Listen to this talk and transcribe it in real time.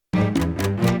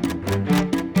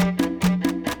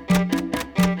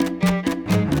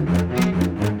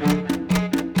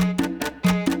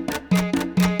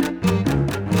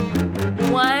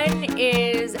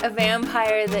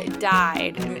vampire that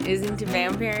died and isn't a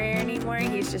vampire anymore.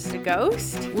 He's just a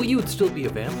ghost. Well, you would still be a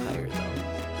vampire,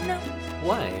 though. No.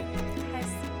 Why?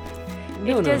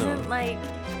 It doesn't, like,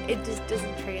 it just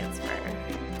doesn't transfer.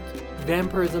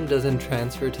 Vampirism doesn't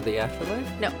transfer to the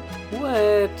afterlife? No.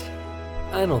 What?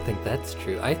 I don't think that's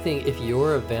true. I think if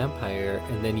you're a vampire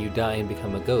and then you die and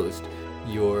become a ghost,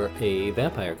 you're a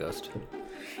vampire ghost.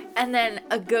 And then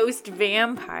a ghost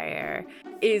vampire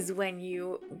is when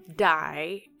you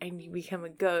die and you become a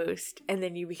ghost and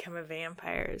then you become a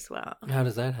vampire as well. How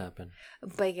does that happen?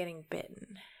 By getting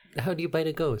bitten. How do you bite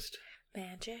a ghost?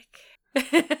 Magic.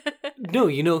 No,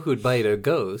 you know who'd bite a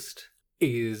ghost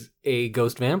is a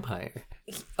ghost vampire.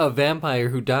 A vampire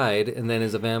who died and then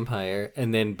is a vampire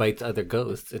and then bites other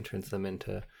ghosts and turns them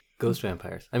into ghost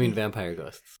vampires. I mean, vampire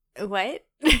ghosts. What?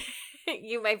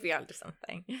 You might be onto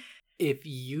something. If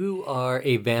you are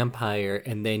a vampire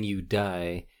and then you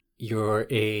die, you're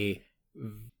a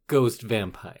ghost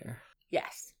vampire.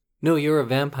 Yes. No, you're a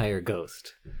vampire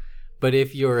ghost. But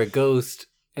if you're a ghost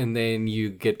and then you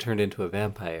get turned into a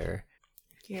vampire,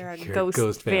 you're a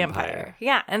ghost vampire.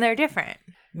 Yeah, and they're different.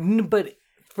 But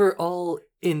for all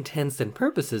intents and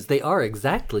purposes, they are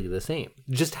exactly the same.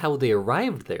 Just how they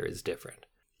arrived there is different.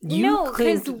 No,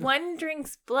 because one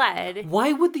drinks blood.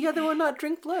 Why would the other one not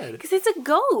drink blood? Because it's a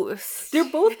ghost. They're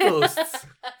both ghosts.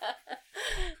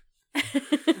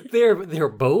 They're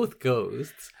both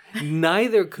ghosts.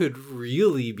 Neither could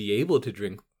really be able to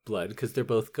drink blood because they're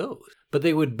both ghosts. But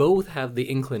they would both have the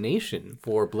inclination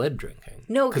for blood drinking.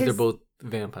 No, because they're both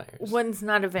vampires. One's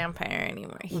not a vampire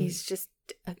anymore. He's just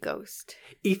a ghost.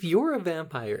 If you're a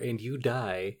vampire and you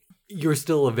die, you're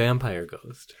still a vampire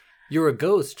ghost. You're a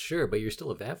ghost, sure, but you're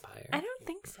still a vampire. I don't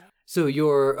think so. So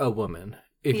you're a woman.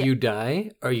 If you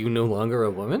die, are you no longer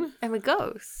a woman? I'm a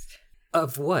ghost.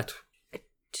 Of what?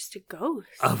 Just a ghost.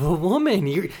 Of a woman.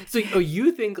 You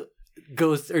think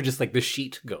ghosts are just like the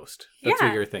sheet ghost? That's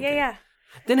what you're thinking. Yeah.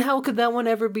 Then how could that one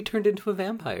ever be turned into a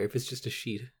vampire if it's just a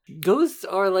sheet? Ghosts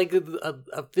are like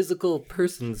a physical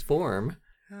person's form.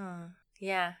 Oh,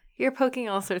 yeah. You're poking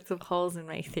all sorts of holes in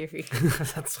my theory.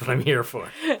 That's what I'm here for.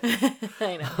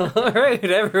 I know. All right,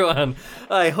 everyone.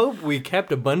 I hope we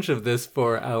kept a bunch of this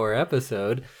for our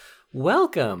episode.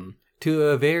 Welcome to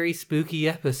a very spooky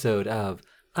episode of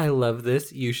I Love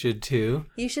This, You Should Too.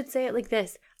 You should say it like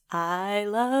this. I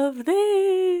love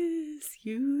this.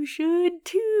 You should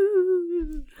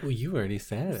too. Well, you already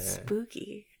said it.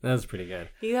 Spooky. That was pretty good.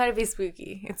 You gotta be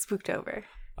spooky. It's spooked over.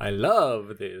 I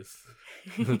love this.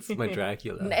 That's my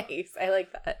Dracula. Nice. I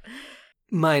like that.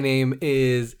 My name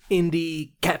is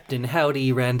Indy Captain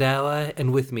Howdy Randawa,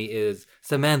 and with me is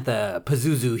Samantha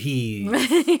Pazuzu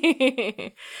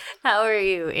Hees. How are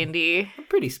you, Indy? I'm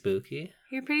pretty spooky.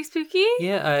 You're pretty spooky?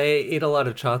 Yeah, I ate a lot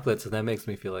of chocolate, so that makes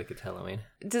me feel like it's Halloween.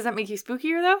 Does that make you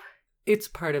spookier, though? It's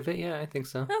part of it, yeah, I think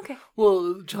so. Okay.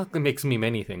 Well, chocolate makes me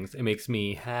many things. It makes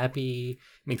me happy,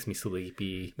 makes me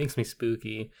sleepy, makes me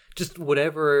spooky. Just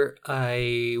whatever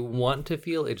I want to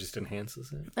feel, it just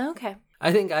enhances it. Okay.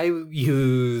 I think I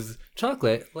use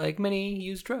chocolate like many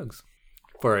use drugs.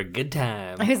 For a good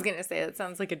time. I was going to say, that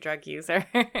sounds like a drug user.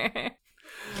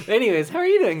 Anyways, how are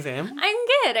you doing, Sam? I'm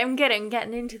good. I'm getting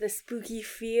into the spooky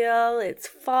feel. It's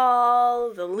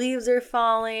fall. The leaves are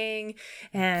falling.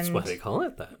 And That's why they call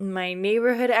it that. my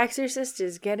neighborhood exorcist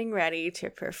is getting ready to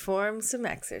perform some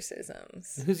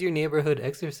exorcisms. Who's your neighborhood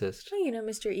exorcist? Well, you know,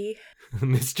 Mr. E.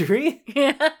 Mystery?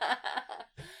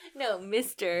 No,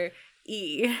 Mr.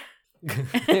 E.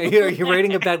 You're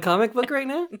writing a bad comic book right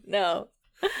now? No.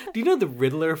 Do you know the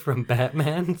Riddler from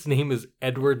Batman? His name is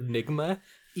Edward Nigma?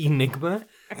 Enigma?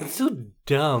 It's so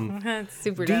dumb. That's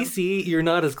super dumb. DC, you're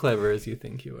not as clever as you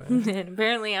think you are. And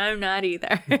apparently I'm not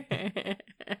either.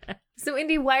 So,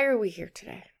 Indy, why are we here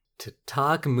today? To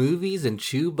talk movies and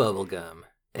chew bubblegum.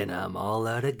 And I'm all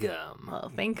out of gum.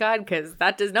 Well, thank God, because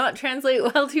that does not translate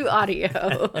well to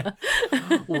audio.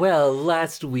 Well,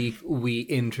 last week we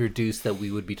introduced that we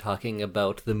would be talking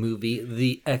about the movie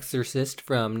The Exorcist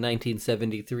from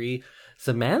 1973.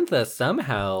 Samantha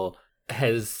somehow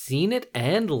has seen it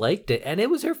and liked it, and it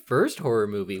was her first horror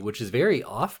movie, which is very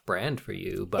off-brand for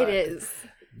you. But It is.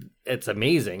 It's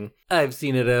amazing. I've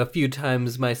seen it a few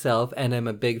times myself, and I'm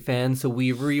a big fan, so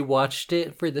we rewatched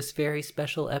it for this very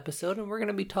special episode, and we're going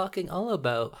to be talking all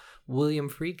about William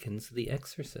Friedkin's The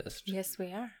Exorcist. Yes,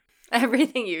 we are.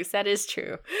 Everything you said is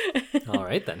true. All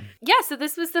right, then. Yeah, so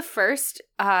this was the first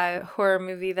horror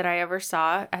movie that I ever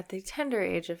saw at the tender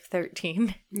age of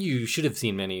 13. You should have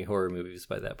seen many horror movies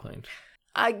by that point.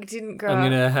 I didn't grow I'm up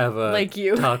going to have a like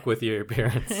you. talk with your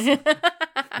parents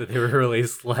that they were really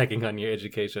slacking on your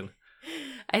education.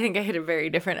 I think I had a very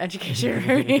different education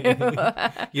from you.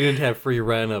 You didn't have free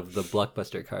run of the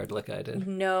Blockbuster card like I did.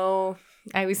 No,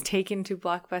 I was taken to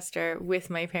Blockbuster with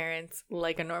my parents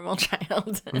like a normal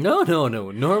child. No.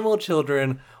 Normal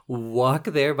children walk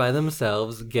there by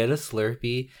themselves, get a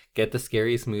Slurpee, get the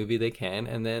scariest movie they can,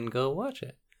 and then go watch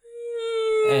it.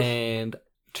 And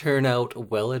turn out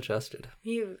well adjusted.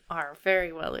 You are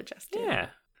very well adjusted. Yeah.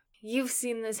 You've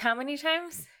seen this how many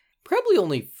times? Probably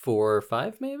only 4 or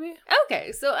 5, maybe.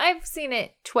 Okay, so I've seen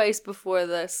it twice before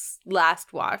this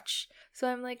last watch. So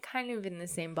I'm like kind of in the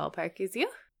same ballpark as you,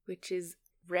 which is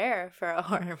rare for a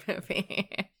horror movie.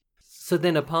 So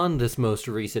then upon this most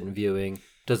recent viewing,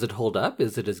 does it hold up?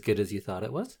 Is it as good as you thought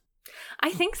it was?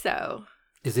 I think so.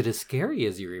 Is it as scary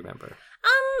as you remember?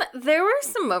 There were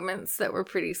some moments that were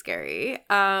pretty scary.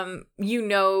 And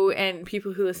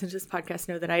people who listen to this podcast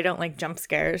know that I don't like jump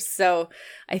scares. So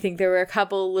I think there were a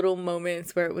couple little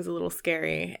moments where it was a little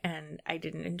scary and I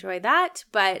didn't enjoy that.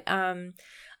 But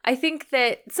I think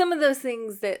that some of those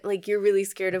things that like you're really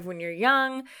scared of when you're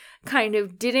young kind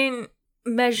of didn't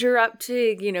measure up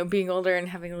to, being older and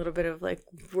having a little bit of like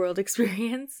world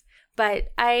experience.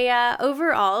 But I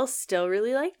overall still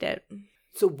really liked it.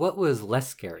 So what was less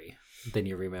scary than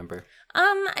you remember?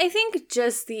 I think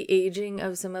just the aging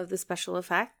of some of the special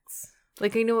effects.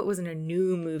 Like, I know it wasn't a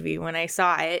new movie when I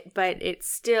saw it, but it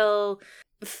still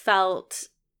felt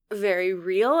very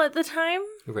real at the time.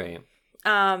 Right.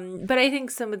 But I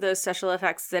think some of those special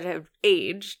effects that have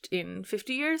aged in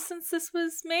 50 years since this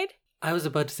was made. I was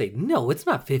about to say, no, it's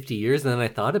not 50 years. And then I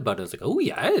thought about it. I was like, oh,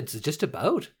 yeah, it's just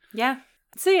about. Yeah.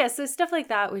 So stuff like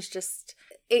that was just...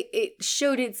 It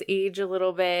showed its age a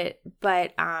little bit,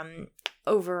 but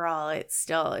overall, it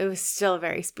was still a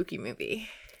very spooky movie.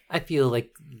 I feel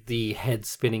like the head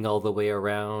spinning all the way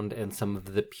around and some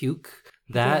of the puke,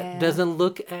 that doesn't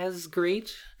look as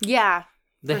great. Yeah,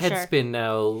 the head spin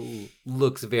now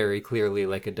looks very clearly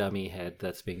like a dummy head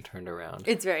that's being turned around.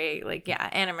 It's very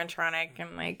animatronic,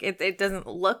 and like it doesn't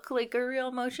look like a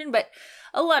real motion, but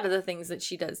a lot of the things that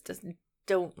she does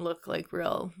don't look like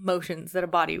real motions that a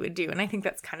body would do. And I think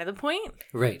that's kind of the point.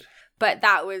 Right. But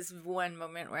that was one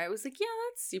moment where I was like, yeah,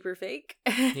 that's super fake.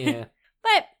 Yeah.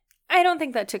 But I don't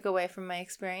think that took away from my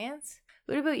experience.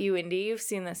 What about you, Indy? You've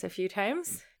seen this a few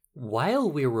times. While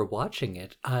we were watching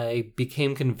it, I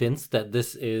became convinced that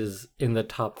this is in the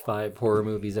top 5 horror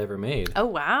movies ever made. Oh,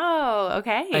 wow.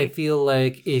 Okay. I feel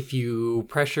like if you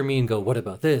pressure me and go, what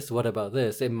about this? What about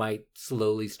this? It might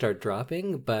slowly start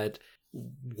dropping, but...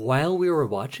 while we were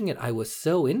watching it, I was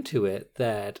so into it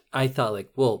that I thought like,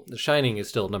 well, The Shining is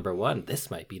still number 1. This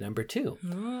might be number 2.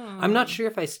 I'm not sure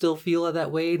if I still feel it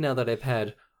that way now that I've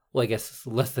had, well, I guess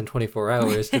less than 24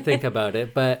 hours to think about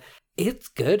it, but it's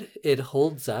good. It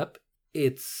holds up.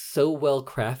 It's so well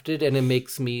crafted, and it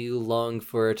makes me long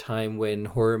for a time when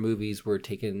horror movies were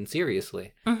taken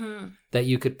seriously. Mm-hmm. That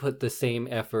you could put the same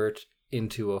effort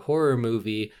into a horror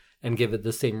movie and give it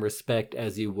the same respect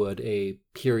as you would a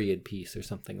period piece or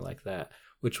something like that,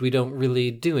 which we don't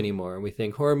really do anymore. We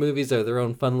think horror movies are their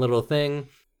own fun little thing.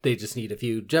 They just need a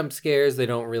few jump scares. They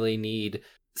don't really need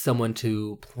someone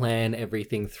to plan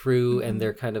everything through, and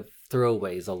they're kind of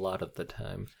throwaways a lot of the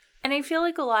time. And I feel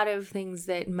like a lot of things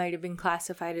that might have been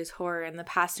classified as horror in the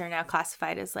past are now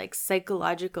classified as like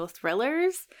psychological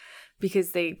thrillers,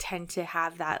 because they tend to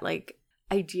have that like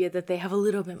idea that they have a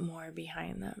little bit more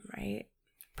behind them, right?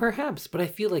 Perhaps, but I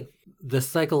feel like the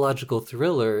psychological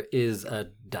thriller is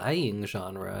a dying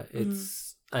genre.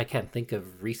 I can't think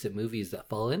of recent movies that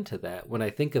fall into that. When I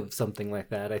think of something like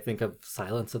that, I think of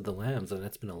Silence of the Lambs, and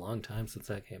it's been a long time since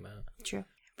that came out. True.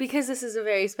 Because this is a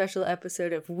very special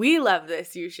episode of We Love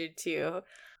This, You Should Too.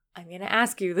 I'm going to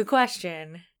ask you the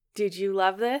question. Did you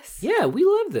love this? Yeah, we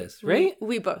love this, right?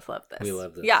 We both love this. We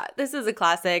love this. Yeah, this is a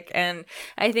classic, and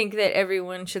I think that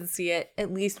everyone should see it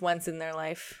at least once in their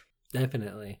life.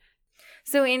 Definitely.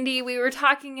 So, Indy, we were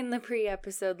talking in the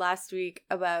pre-episode last week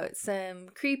about some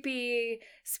creepy,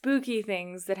 spooky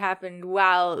things that happened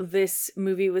while this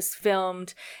movie was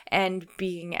filmed and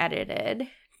being edited.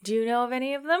 Do you know of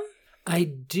any of them? I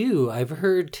do. I've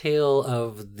heard tale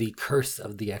of the curse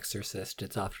of the exorcist,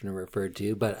 it's often referred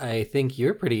to, but I think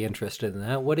you're pretty interested in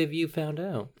that. What have you found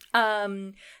out?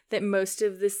 That most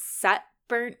of the set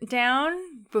burnt down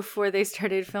before they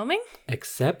started filming.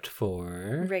 Except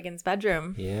for... Regan's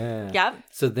bedroom. Yeah. Yep.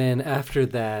 So then after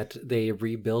that, they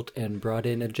rebuilt and brought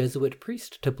in a Jesuit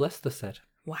priest to bless the set.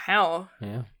 Wow.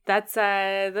 Yeah. That's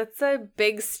a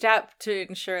big step to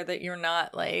ensure that you're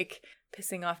not, like,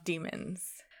 pissing off demons.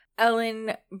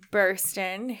 Ellen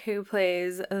Burstyn, who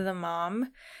plays the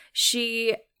mom,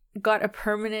 she got a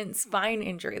permanent spine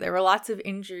injury. There were lots of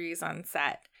injuries on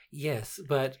set. Yes,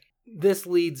 but this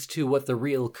leads to what the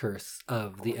real curse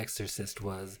of The Exorcist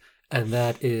was, and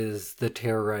that is the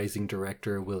terrorizing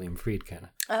director, William Friedkin.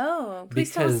 Oh,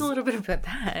 please tell us a little bit about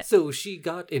that. So she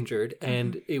got injured,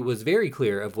 and it was very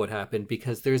clear of what happened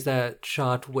because there's that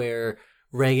shot where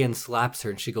Regan slaps her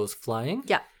and she goes flying.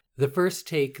 Yeah. The first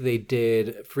take they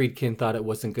did, Friedkin thought it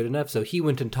wasn't good enough, so he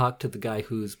went and talked to the guy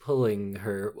who's pulling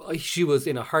her. She was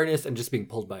in a harness and just being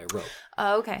pulled by a rope.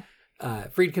 Oh, okay.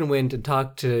 Friedkin went and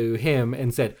talked to him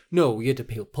and said, no, you have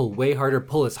to pull way harder,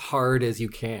 pull as hard as you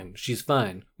can. She's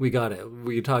fine. We got it.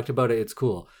 We talked about it. It's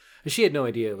cool. She had no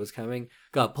idea it was coming,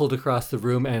 got pulled across the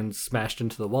room and smashed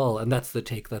into the wall. And that's the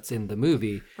take that's in the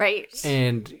movie. Right.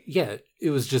 And yeah,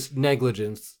 it was just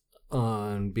negligence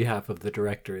on behalf of the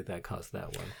director that caused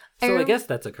that one. So I guess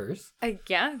that's a curse.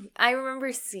 Yeah. I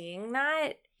remember seeing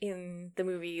that in the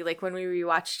movie, like when we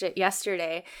rewatched it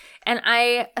yesterday. And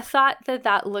I thought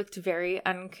that looked very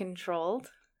uncontrolled.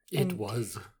 It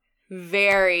was.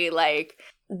 Very, like,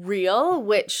 real,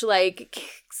 which, like,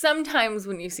 sometimes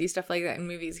when you see stuff like that in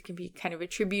movies, it can be kind of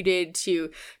attributed to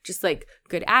just, like,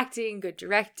 good acting, good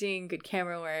directing, good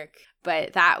camera work.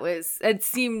 But it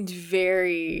seemed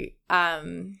very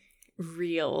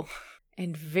real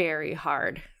and very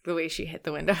hard, the way she hit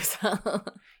the windowsill.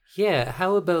 Yeah,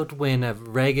 how about when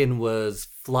Regan was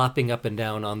flopping up and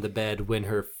down on the bed when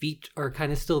her feet are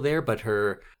kind of still there, but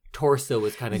her torso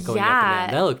was kind of going up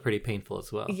and down? That looked pretty painful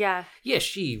as well. Yeah. Yeah,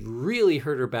 she really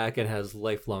hurt her back and has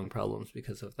lifelong problems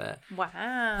because of that.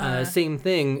 Wow. Same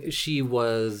thing. She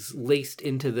was laced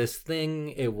into this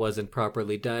thing. It wasn't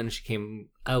properly done. She came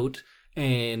out.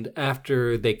 And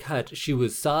after they cut, she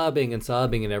was sobbing, and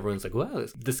everyone's like, wow,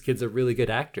 this kid's a really good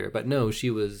actor. But no, she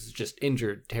was just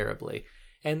injured terribly.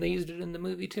 And they used it in the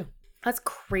movie, too. That's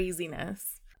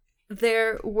craziness.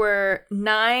 There were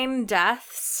 9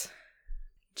 deaths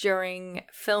during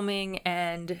filming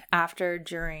and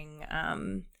during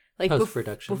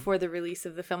post-production. Before the release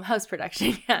of the film.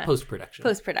 Post-production, yeah.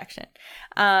 Post-production.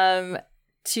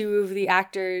 2 of the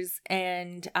actors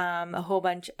and a whole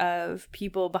bunch of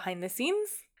people behind the scenes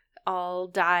all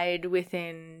died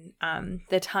within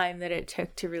the time that it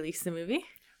took to release the movie.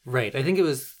 Right. I think it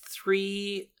was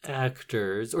 3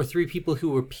 actors or 3 people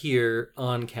who appear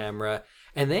on camera.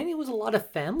 And then it was a lot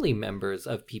of family members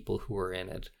of people who were in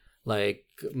it. Like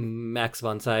Max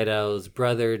von Sydow's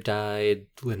brother died.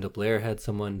 Linda Blair had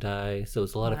someone die. So it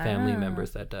was a lot of family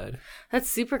members that died. That's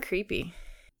super creepy.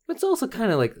 It's also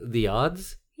kind of like the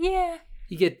odds. Yeah.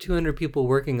 You get 200 people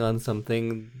working on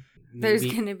something. There's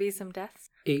going to be some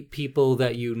deaths. 8 people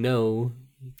that you know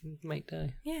might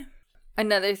die. Yeah.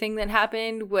 Another thing that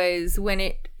happened was when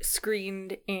it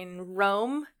screened in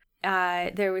Rome,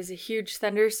 there was a huge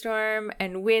thunderstorm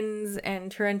and winds and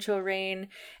torrential rain,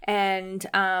 and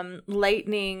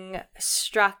lightning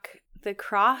struck the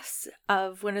cross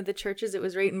of one of the churches. It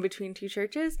was right in between 2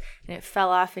 churches, and it fell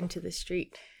off into the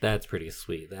street. That's pretty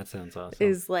sweet. That sounds awesome. It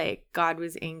was like God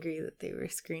was angry that they were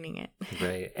screening it.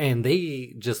 Right. And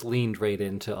they just leaned right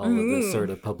into all of this sort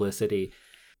of publicity.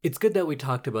 It's good that we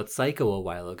talked about Psycho a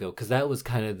while ago, because that was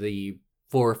kind of the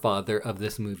forefather of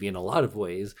this movie in a lot of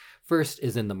ways. First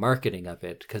is in the marketing of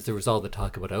it, because there was all the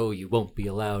talk about, oh, you won't be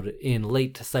allowed in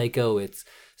late to Psycho. It's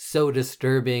so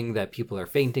disturbing that people are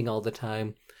fainting all the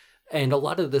time. And a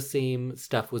lot of the same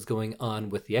stuff was going on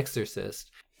with The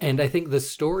Exorcist. And I think the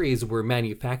stories were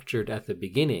manufactured at the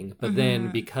beginning, but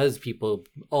then because people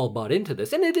all bought into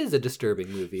this, and it is a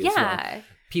disturbing movie as well,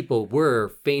 people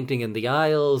were fainting in the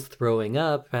aisles, throwing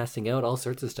up, passing out, all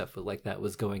sorts of stuff like that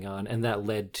was going on. And that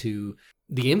led to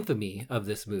the infamy of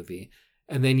this movie.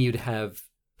 And then you'd have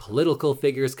political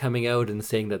figures coming out and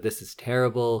saying that this is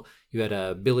terrible. You had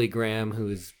a Billy Graham,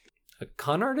 who's a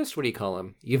con artist? What do you call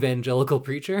him? Evangelical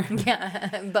preacher?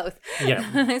 Yeah, both.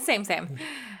 Yeah. Same.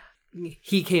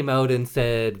 He came out and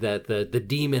said that the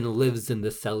demon lives in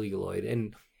the celluloid.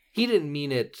 And he didn't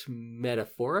mean it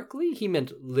metaphorically. He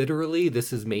meant literally,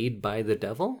 this is made by the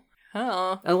devil.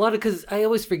 Oh. Because I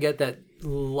always forget that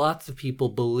lots of people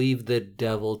believe the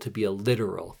devil to be a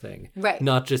literal thing. Right.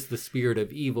 Not just the spirit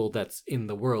of evil that's in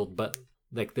the world, but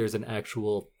like there's an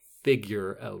actual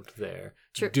figure out there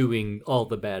doing all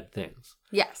the bad things.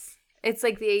 Yes. It's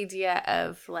like the idea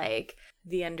of like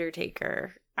the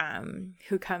Undertaker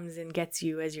who comes and gets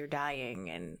you as you're dying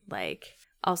and like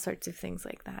all sorts of things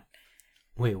like that.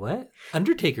 Wait, what?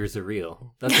 Undertakers are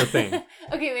real. That's a thing.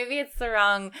 Okay, maybe it's the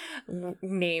wrong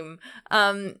name.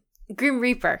 Grim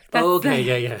Reaper. That's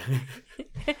yeah.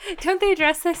 Don't they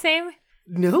dress the same?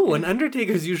 No, an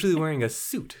Undertaker's usually wearing a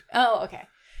suit. Oh, okay.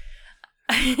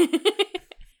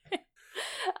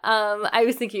 I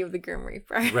was thinking of the Grim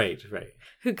Reaper. Right.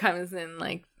 Who comes and,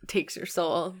 like, takes your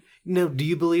soul. No, do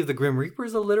you believe the Grim Reaper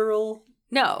is a literal...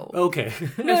 No. Okay.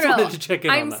 No, I just wanted to check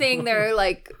in on I'm that. saying there are,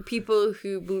 like, people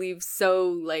who believe so,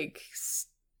 like,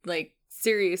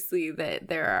 seriously that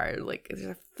there's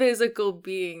a physical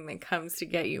being that comes to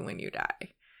get you when you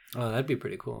die. Oh, that'd be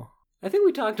pretty cool. I think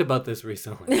we talked about this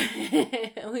recently.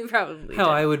 We probably How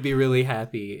did. I would be really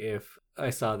happy if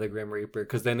I saw the Grim Reaper,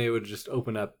 because then it would just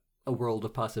open up a world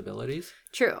of possibilities.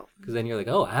 True. Because then you're like,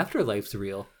 oh, afterlife's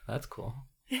real. That's cool.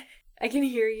 I can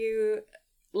hear you,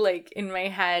 like, in my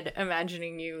head,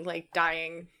 imagining you, like,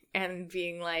 dying and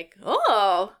being like,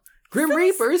 oh, Grim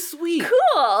Reaper is sweet.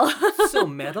 cool. So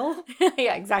metal.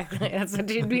 Yeah, exactly. That's what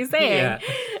you'd be saying. Yeah.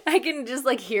 I can just,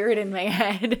 like, hear it in my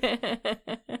head.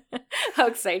 How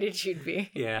excited you'd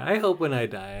be. Yeah, I hope when I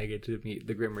die I get to meet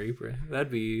the Grim Reaper.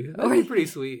 That'd be pretty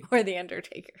sweet. Or the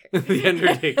Undertaker. The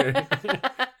Undertaker.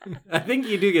 I think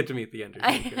you do get to meet the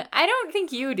Undertaker. I don't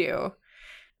think you do.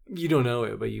 You don't know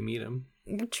it, but you meet him.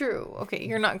 True. Okay,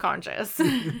 you're not conscious.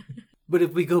 But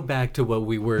if we go back to what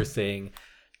we were saying,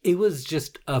 it was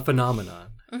just a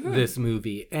phenomenon, this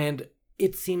movie. And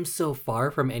it seems so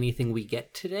far from anything we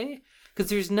get today. Because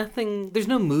there's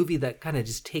no movie that kind of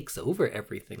just takes over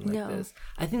everything like this.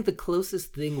 I think the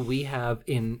closest thing we have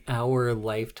in our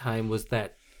lifetime was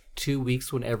that 2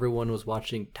 weeks when everyone was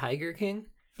watching Tiger King.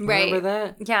 Right. Remember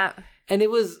that? Yeah. And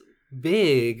it was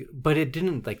big, but it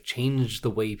didn't like change the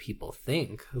way people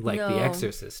think like No. The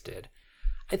Exorcist did.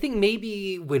 I think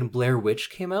maybe when Blair Witch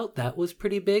came out, that was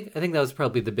pretty big. I think that was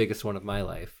probably the biggest one of my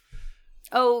life.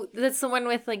 Oh, that's the one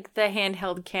with, like, the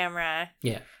handheld camera.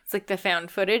 Yeah. It's like the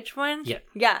found footage one? Yeah.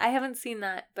 Yeah, I haven't seen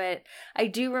that, but I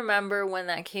do remember when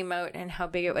that came out and how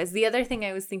big it was. The other thing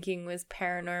I was thinking was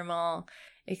Paranormal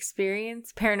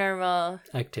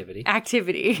Activity.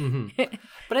 Activity.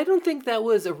 But I don't think that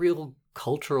was a real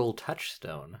cultural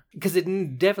touchstone. Because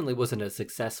it definitely wasn't as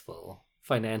successful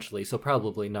financially, so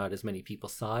probably not as many people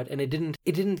saw it. And it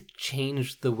didn't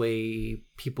change the way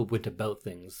people went about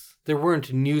things. There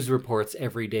weren't news reports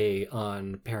every day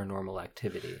on Paranormal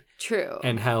Activity. True.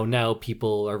 And how now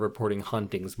people are reporting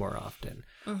hauntings more often.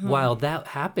 While that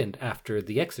happened after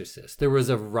The Exorcist, there was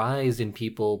a rise in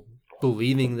people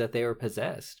believing that they were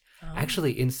possessed.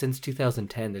 Actually, since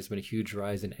 2010, there's been a huge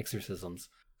rise in exorcisms.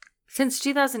 Since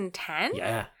 2010?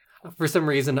 Yeah. For some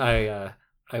reason,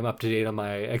 I'm up to date on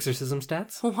my exorcism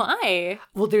stats. Why?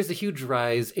 Well, there's a huge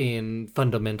rise in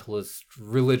fundamentalist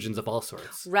religions of all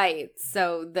sorts. Right.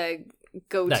 So the That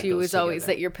go-to goes is always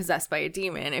together. that you're possessed by a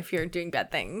demon if you're doing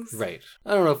bad things. Right.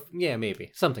 I don't know if, yeah,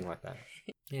 maybe. Something like that.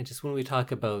 Yeah, just when we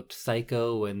talk about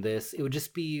Psycho and this, it would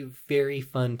just be very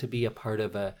fun to be a part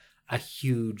of a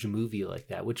huge movie like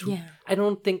that, which I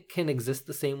don't think can exist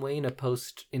the same way in a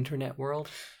post-internet world.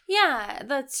 Yeah,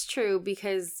 that's true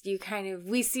because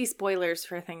we see spoilers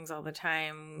for things all the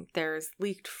time. There's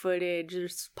leaked footage,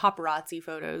 there's paparazzi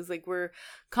photos. Like, we're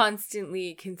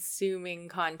constantly consuming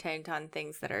content on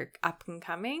things that are up and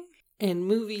coming. And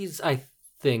movies, I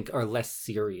think, are less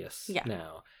serious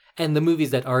now. And the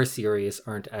movies that are serious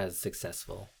aren't as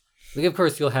successful. Like, of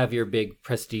course, you'll have your big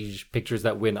prestige pictures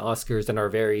that win Oscars and are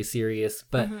very serious,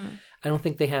 but I don't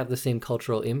think they have the same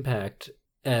cultural impact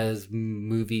as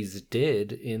movies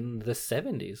did in the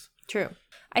 70s. True.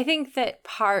 I think that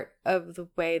part of the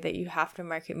way that you have to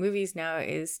market movies now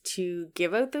is to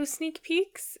give out those sneak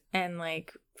peeks and,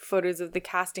 like, photos of the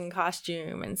cast in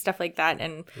costume and stuff like that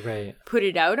and put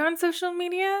it out on social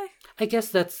media. I guess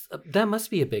that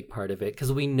must be a big part of it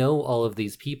because we know all of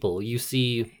these people. You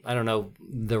see, I don't know,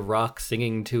 The Rock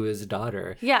singing to his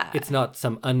daughter. Yeah. It's not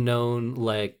some unknown,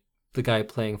 like, the guy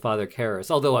playing Father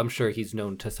Karras, although I'm sure he's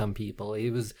known to some people.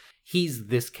 He's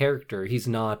this character. He's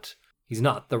not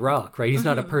The Rock, right? He's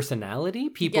not a personality.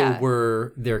 People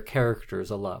were their characters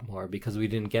a lot more because we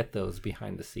didn't get those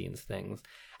behind the scenes things.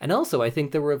 And also, I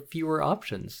think there were fewer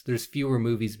options. There's fewer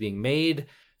movies being made,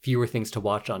 fewer things to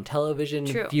watch on television,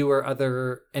 fewer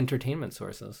other entertainment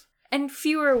sources. And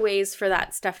fewer ways for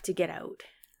that stuff to get out.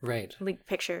 Right. Like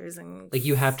pictures and... Like,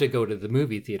 you have to go to the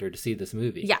movie theater to see this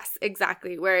movie. Yes,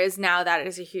 exactly. Whereas now that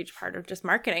is a huge part of just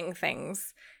marketing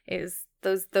things, is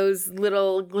those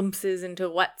little glimpses into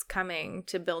what's coming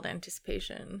to build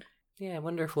anticipation. Yeah, I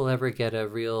wonder if we'll ever get a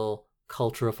real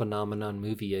cultural phenomenon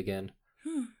movie again.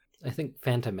 I think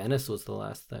Phantom Menace was the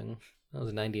last thing. That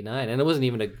was 99. And it wasn't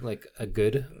even a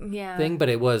good thing, but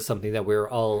it was something that we were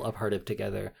all a part of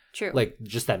together. True. Like,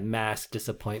 just that mass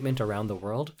disappointment around the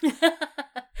world.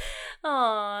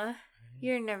 Aw,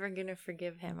 you're never gonna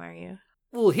forgive him, are you?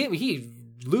 Well,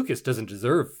 Lucas doesn't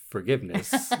deserve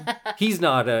forgiveness. He's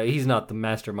not the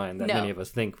mastermind that many of us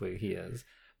think he is.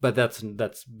 But that's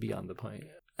beyond the point.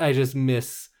 I just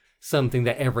miss something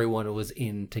that everyone was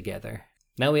in together.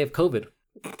 Now we have COVID.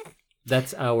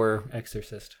 That's our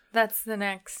Exorcist. That's the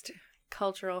next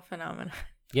cultural phenomenon.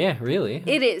 Yeah, really.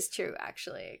 It is true,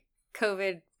 actually.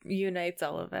 COVID unites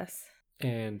all of us.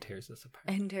 And tears us apart.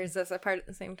 And tears us apart at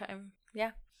the same time.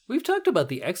 Yeah. We've talked about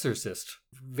The Exorcist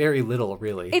very little,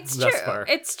 really. It's thus true. Far.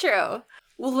 It's true.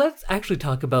 Well, let's actually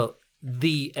talk about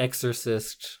The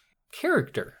Exorcist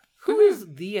character. Who is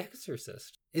The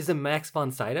Exorcist? Is it Max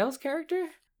von Sydow's character?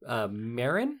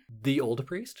 Marin, the old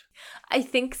priest? I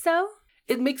think so.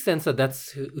 It makes sense that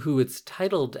that's who it's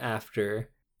titled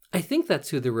after. I think that's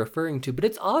who they're referring to, but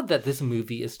it's odd that this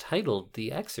movie is titled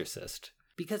The Exorcist,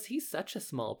 because he's such a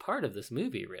small part of this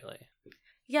movie, really.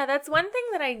 Yeah, that's one thing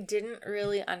that I didn't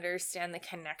really understand the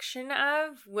connection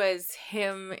of, was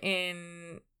him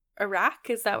in Iraq.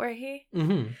 Is that where he?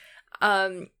 Mm-hmm.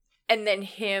 And then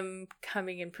him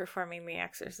coming and performing the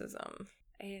exorcism.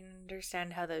 I didn't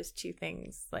understand how those two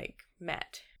things,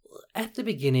 met. At the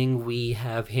beginning, we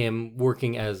have him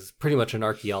working as pretty much an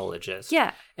archaeologist.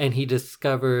 Yeah. And he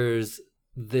discovers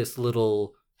this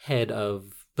little head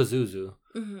of Pazuzu,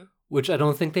 which I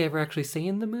don't think they ever actually say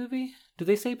in the movie. Do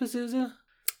they say Pazuzu?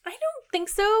 I don't think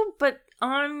so, but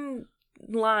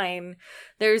online,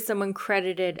 there's someone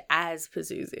credited as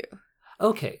Pazuzu.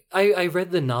 Okay, I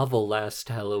read the novel last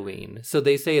Halloween, so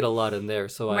they say it a lot in there,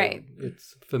 so Right.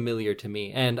 It's familiar to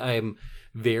me, and I'm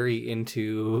very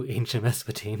into ancient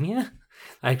Mesopotamia.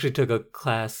 I actually took a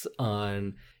class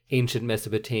on ancient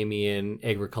Mesopotamian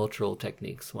agricultural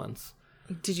techniques once.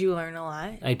 Did you learn a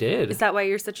lot? I did. Is that why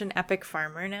you're such an epic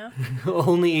farmer now?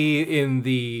 Only in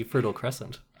the Fertile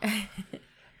Crescent.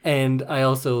 And I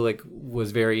also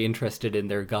was very interested in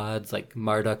their gods, like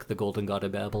Marduk, the golden god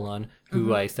of Babylon,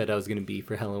 who I said I was going to be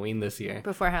for Halloween this year.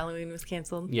 Before Halloween was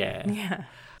canceled? Yeah. Yeah.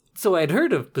 So I'd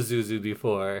heard of Pazuzu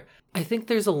before. I think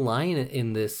there's a line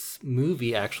in this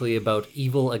movie, actually, about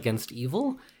evil against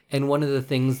evil. And one of the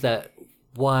things that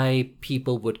why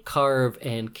people would carve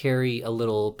and carry a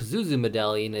little Pazuzu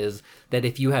medallion is that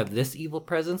if you have this evil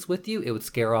presence with you, it would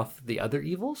scare off the other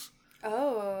evils.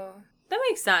 Oh, that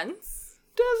makes sense.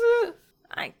 Does it?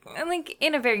 I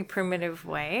in a very primitive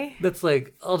way. That's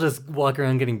I'll just walk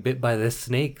around getting bit by this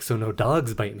snake so no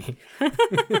dogs bite me.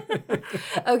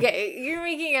 Okay, you're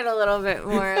making it a little bit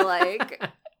more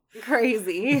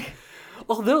crazy.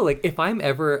 Although, if I'm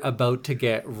ever about to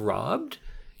get robbed,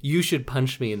 you should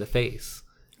punch me in the face.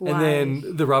 Why? And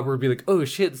then the robber would be like, oh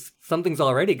shit, something's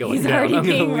already going He's down. already I'm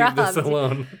going to being leave this robbed.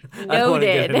 alone. I don't want to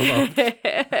get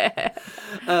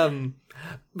involved.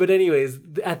 But anyways,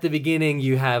 at the beginning,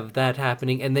 you have that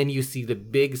happening, and then you see the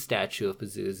big statue of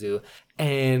Pazuzu.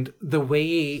 And the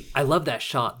way, I love that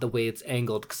shot, the way it's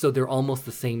angled, so they're almost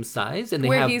the same size. And they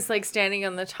Where have, he's standing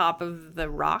on the top of the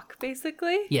rock,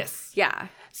 basically? yes. Yeah.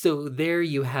 So there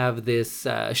you have this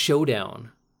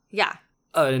showdown. Yeah.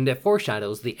 And it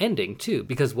foreshadows the ending, too,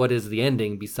 because what is the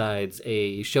ending besides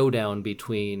a showdown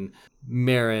between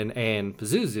Marin and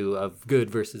Pazuzu of good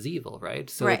versus evil, right?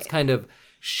 So Right. It's kind of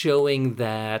showing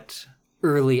that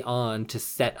early on to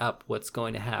set up what's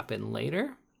going to happen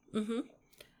later. Mm-hmm.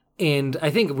 And I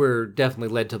think we're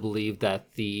definitely led to believe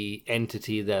that the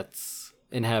entity that's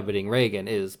inhabiting Reagan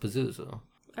is Pazuzu.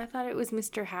 I thought it was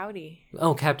Mr. Howdy.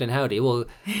 Oh, Captain Howdy. Well,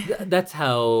 that's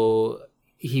how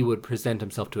he would present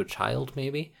himself to a child,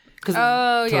 maybe.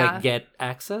 To get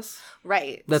access.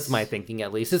 Right. That's my thinking,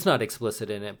 at least. It's not explicit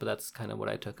in it, but that's kind of what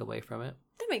I took away from it.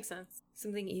 That makes sense.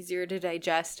 Something easier to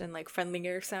digest and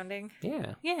friendlier sounding.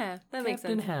 Yeah. Yeah, that makes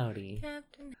sense. Captain Howdy.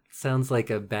 Captain. Sounds like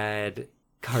a bad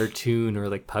cartoon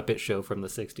or puppet show from the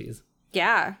 60s.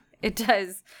 Yeah, it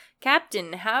does.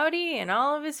 Captain Howdy and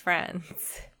all of his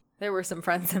friends. There were some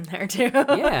friends in there too.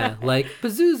 Yeah, like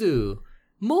Pazuzu,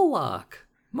 Moloch,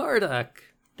 Marduk.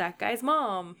 That guy's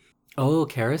mom. Oh,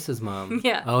 Karis's mom.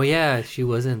 Yeah. Oh, yeah, she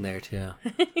was in there too.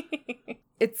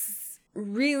 It's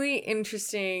really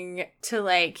interesting to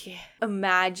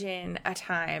imagine a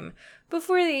time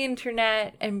before the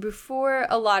internet and before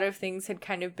a lot of things had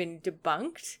kind of been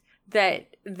debunked,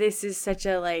 that this is such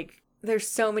a there's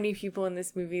so many people in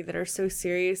this movie that are so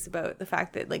serious about the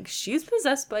fact that she's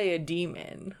possessed by a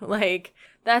demon.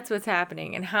 That's what's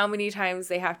happening. And how many times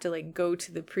they have to go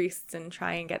to the priests and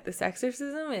try and get this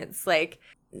exorcism. It's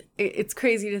it's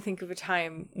crazy to think of a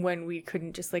time when we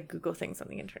couldn't just Google things on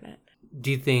the internet. Do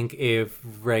you think if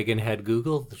Reagan had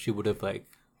Google, she would have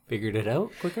figured it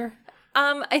out quicker?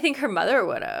 I think her mother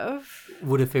would have.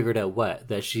 Would have figured out what?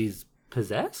 That she's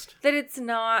possessed? That it's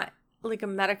not a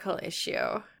medical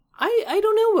issue. I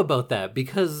don't know about that,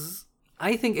 because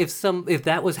I think if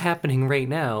that was happening right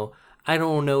now, I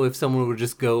don't know if someone would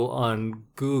just go on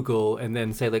Google and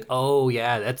then say like, oh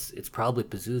yeah, it's probably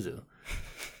Pazuzu.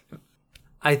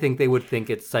 I think they would think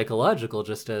it's psychological,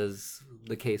 just as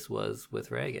the case was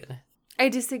with Reagan. I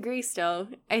disagree still.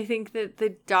 I think that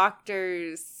the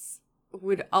doctors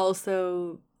would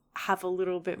also have a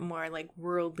little bit more like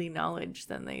worldly knowledge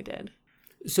than they did.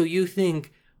 So you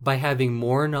think by having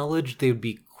more knowledge, they would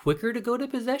be quicker to go to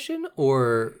possession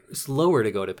or slower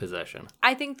to go to possession?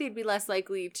 I think they'd be less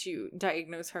likely to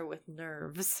diagnose her with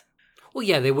nerves. Well,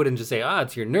 yeah, they wouldn't just say,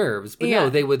 it's your nerves. But no,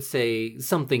 they would say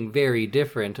something very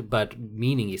different, but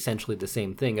meaning essentially the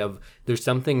same thing of there's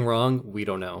something wrong, we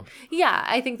don't know. Yeah,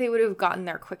 I think they would have gotten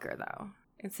there quicker, though,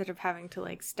 instead of having to,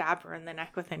 like, stab her in the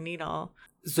neck with a needle.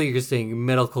 So you're saying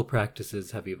medical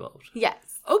practices have evolved?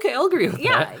 Yes. Okay, I'll agree with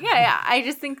that. Yeah. I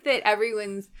just think that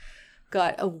everyone's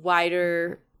got a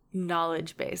wider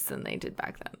knowledge base than they did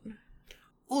back then.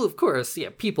 Well, of course, yeah,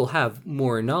 people have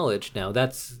more knowledge now.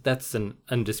 That's an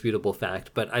undisputable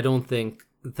fact, but I don't think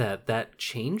that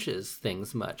changes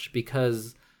things much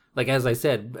because, like, as I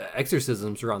said,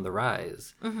 exorcisms are on the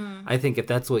rise. Mm-hmm. I think if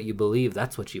that's what you believe,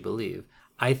 that's what you believe.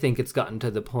 I think it's gotten to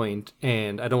the point,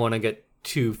 and I don't want to get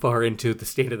too far into the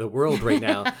state of the world right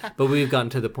now, but we've gotten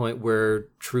to the point where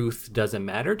truth doesn't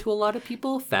matter to a lot of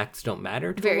people. Facts don't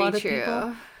matter to a lot of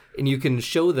people. And you can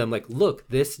show them, like, look,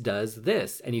 this does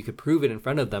this. And you could prove it in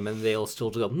front of them, and they'll still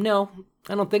go, no,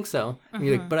 I don't think so. And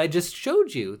you're like, but I just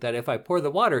showed you that if I pour the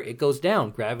water, it goes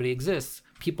down. Gravity exists.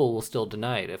 People will still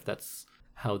deny it if that's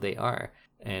how they are.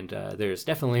 And there's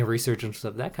definitely a resurgence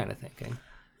of that kind of thinking.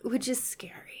 Which is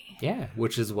scary. Yeah,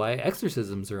 which is why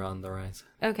exorcisms are on the rise.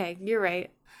 Okay, you're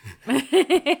right.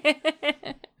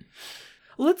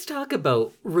 Let's talk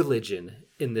about religion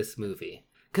in this movie.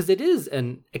 Because it is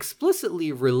an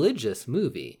explicitly religious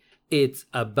movie. It's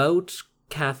about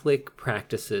Catholic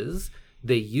practices.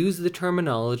 They use the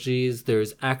terminologies.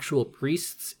 There's actual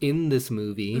priests in this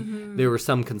movie. Mm-hmm. There were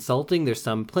some consulting. There's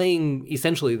some playing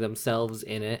essentially themselves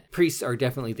in it. Priests are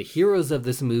definitely the heroes of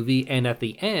this movie. And at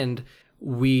the end,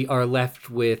 we are left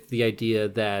with the idea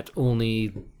that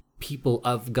only people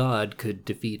of God could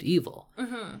defeat evil.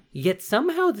 Mm-hmm. Yet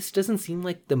somehow this doesn't seem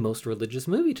like the most religious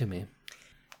movie to me.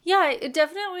 Yeah, it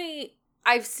definitely,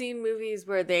 I've seen movies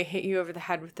where they hit you over the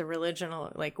head with the religion,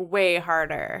 like, way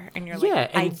harder. And you're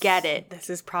like, I get it. This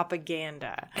is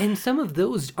propaganda. And some of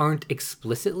those aren't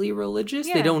explicitly religious.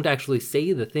 Yeah. They don't actually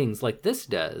say the things like this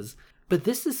does. But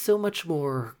this is so much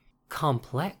more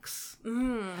complex.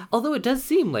 Mm. Although it does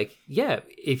seem like,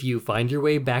 if you find your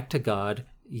way back to God,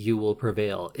 you will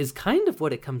prevail, is kind of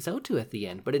what it comes out to at the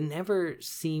end. But it never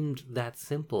seemed that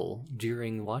simple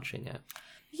during watching it.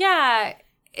 Yeah,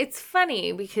 it's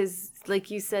funny because, like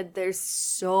you said, there's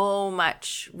so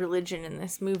much religion in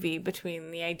this movie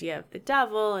between the idea of the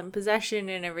devil and possession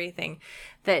and everything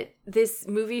that this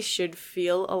movie should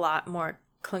feel a lot more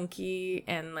clunky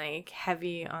and, like,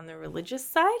 heavy on the religious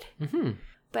side. Mm-hmm.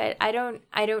 But I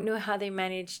don't know how they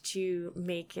managed to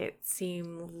make it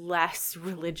seem less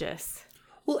religious.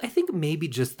 Well, I think maybe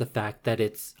just the fact that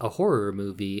it's a horror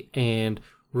movie, and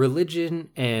religion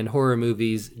and horror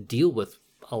movies deal with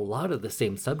a lot of the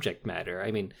same subject matter.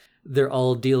 I mean, they're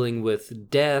all dealing with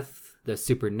death, the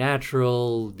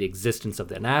supernatural, the existence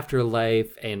of an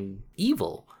afterlife, and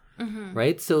evil,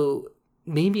 right? So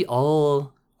maybe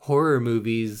all horror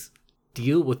movies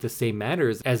deal with the same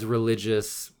matters as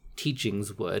religious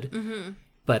teachings would,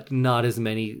 but not as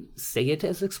many say it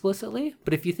as explicitly.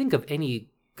 But if you think of any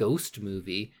ghost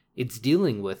movie, it's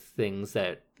dealing with things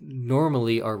that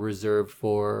normally are reserved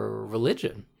for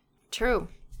religion. True.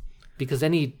 Because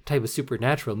any type of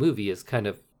supernatural movie is kind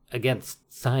of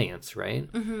against science,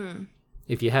 right? Mm-hmm.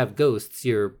 If you have ghosts,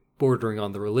 you're bordering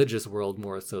on the religious world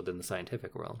more so than the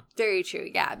scientific world. Very true,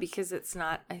 yeah, because it's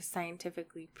not a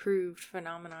scientifically proved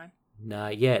phenomenon.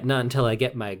 Not yet. Not until I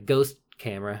get my ghost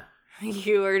camera.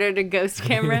 You ordered a ghost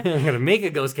camera? I'm going to make a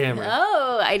ghost camera.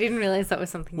 Oh, I didn't realize that was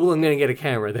something. Well, I'm going to get a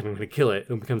camera, then I'm going to kill it.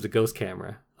 It becomes a ghost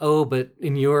camera. Oh, but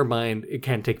in your mind, it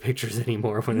can't take pictures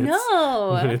anymore when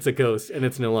it's a ghost and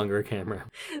it's no longer a camera.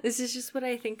 This is just what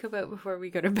I think about before we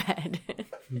go to bed.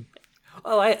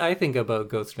 Oh, I think about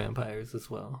ghost vampires as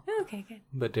well. Okay, good.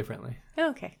 But differently.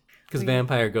 Okay. Because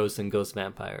vampire ghosts and ghost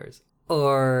vampires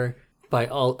are, by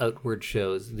all outward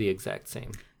shows, the exact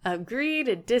same. Agree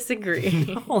to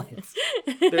disagree. No,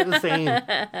 they're the same.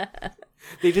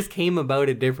 They just came about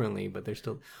it differently, but they're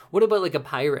still... What about, like, a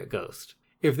pirate ghost?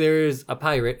 If there's a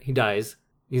pirate, he dies,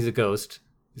 he's a ghost,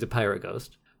 he's a pirate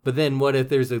ghost. But then what if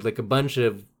there's, like, a bunch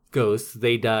of ghosts,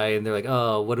 they die, and they're like,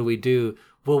 oh, what do we do?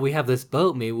 Well, we have this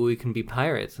boat, maybe we can be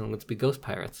pirates, and let's be ghost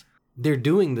pirates. they're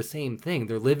doing the same thing.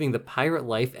 They're living the pirate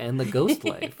life and the ghost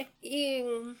life.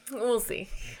 We'll see.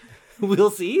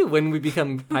 We'll see when we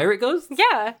become pirate ghosts?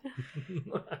 Yeah.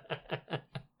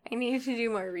 I need to do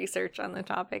more research on the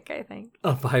topic, I think.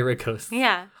 Oh, pirate ghosts.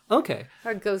 Yeah. Okay.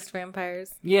 Or ghost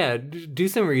vampires. Yeah, do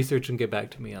some research and get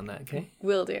back to me on that, okay?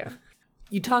 Will do.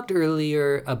 You talked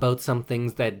earlier about some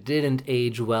things that didn't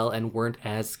age well and weren't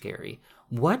as scary.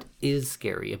 What is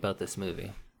scary about this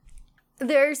movie?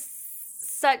 There's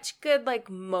such good, like,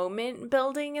 moment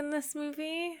building in this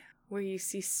movie where you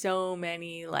see so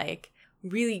many, like,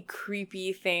 really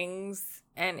creepy things,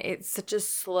 and it's such a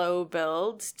slow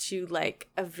build to, like,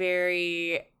 a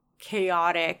very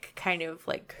chaotic kind of,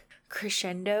 like,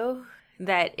 crescendo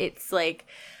that it's, like,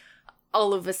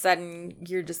 all of a sudden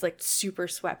you're just, like, super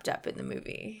swept up in the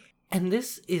movie. And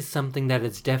this is something that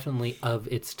is definitely of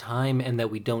its time and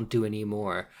that we don't do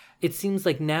anymore. It seems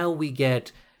like now we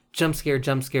get jump scare,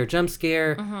 jump scare, jump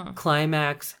scare,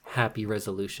 climax, happy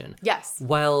resolution. Yes.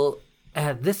 While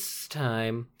at this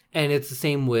time, and it's the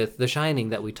same with The Shining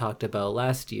that we talked about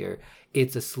last year,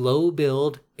 it's a slow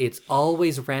build, it's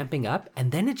always ramping up,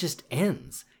 and then it just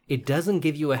ends. It doesn't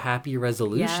give you a happy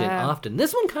resolution often.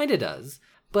 This one kind of does,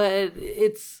 but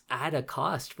it's at a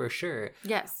cost for sure.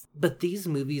 Yes. But these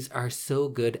movies are so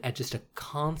good at just a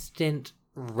constant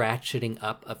ratcheting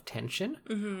up of tension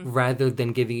rather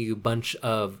than giving you a bunch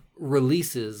of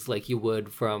releases like you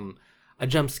would from a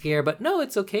jump scare, but no,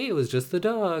 it's okay, it was just the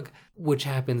dog, which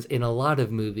happens in a lot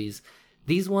of movies.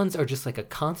 These ones are just like a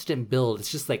constant build.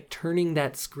 It's just like turning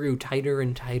that screw tighter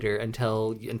and tighter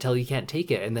until you can't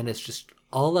take it, and then it's just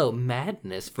all out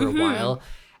madness for a while,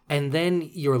 and then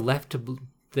you're left to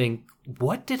think,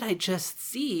 what did I just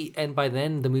see? And by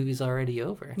then the movie's already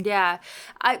over. Yeah.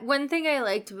 One thing I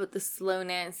liked about the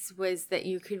slowness was that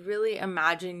you could really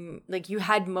imagine, like, you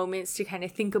had moments to kind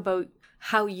of think about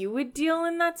how you would deal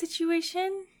in that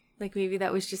situation. Like, maybe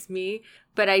that was just me,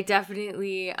 but I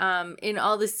definitely, in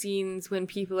all the scenes when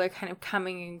people are kind of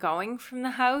coming and going from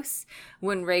the house,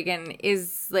 when Regan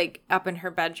is, like, up in her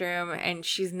bedroom and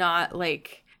she's not,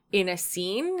 like, in a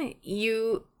scene,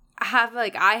 you have,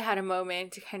 like, I had a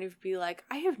moment to kind of be like,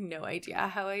 I have no idea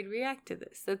how I'd react to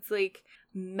this. That's, like,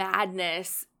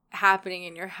 madness happening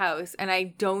in your house, and I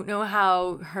don't know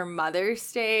how her mother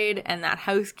stayed, and that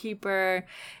housekeeper,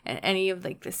 and any of,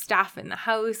 like, the staff in the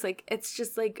house. Like, it's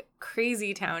just, like,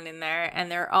 crazy town in there, and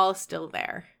they're all still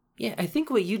there. Yeah, I think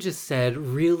what you just said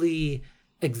really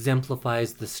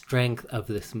exemplifies the strength of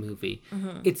this movie.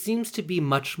 It seems to be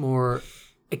much more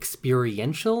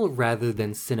experiential rather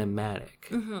than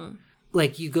cinematic.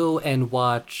 Like, you go and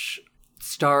watch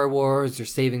Star Wars or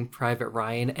Saving Private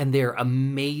Ryan, and they're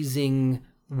amazing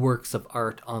works of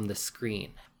art on the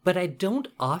screen. But I don't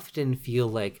often feel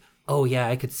like, oh yeah,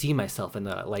 I could see myself in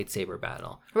the lightsaber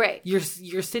battle. Right. You're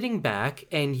sitting back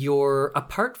and you're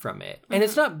apart from it. And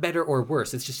it's not better or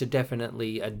worse. It's just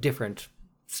definitely a different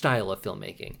style of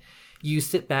filmmaking. You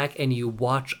sit back and you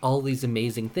watch all these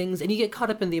amazing things and you get caught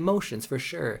up in the emotions for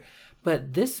sure.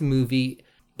 But this movie,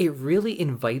 it really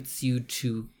invites you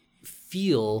to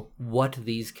feel what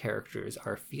these characters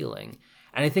are feeling.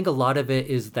 And I think a lot of it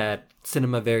is that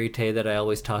cinema verite that I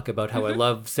always talk about, how I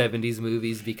love 70s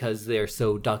movies because they're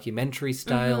so documentary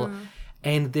style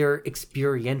and they're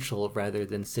experiential rather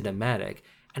than cinematic.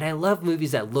 And I love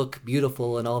movies that look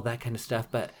beautiful and all that kind of stuff,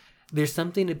 but there's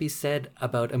something to be said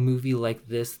about a movie like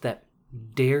this that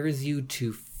dares you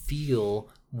to feel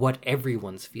what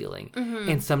everyone's feeling.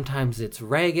 And sometimes it's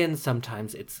Regan,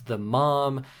 sometimes it's the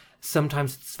mom,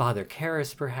 sometimes it's Father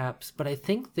Karras, perhaps, but I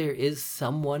think there is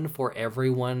someone for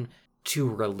everyone to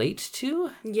relate to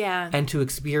and to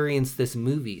experience this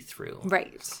movie through.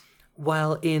 Right.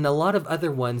 While in a lot of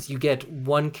other ones, you get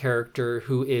one character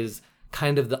who is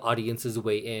kind of the audience's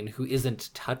way in, who isn't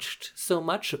touched so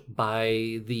much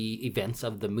by the events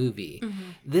of the movie.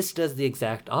 This does the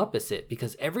exact opposite,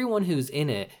 because everyone who's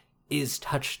in it is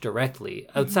touched directly,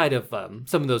 outside of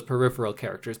some of those peripheral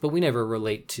characters, but we never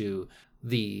relate to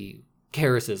the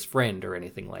Karras's friend or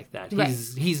anything like that. Right.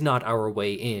 He's not our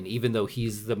way in, even though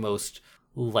he's the most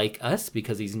like us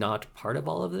because he's not part of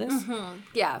all of this.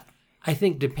 Yeah. I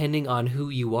think depending on who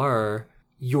you are,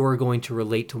 you're going to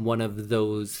relate to one of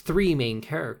those three main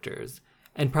characters.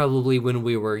 And probably when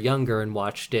we were younger and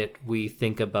watched it, we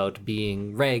think about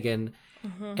being Regan.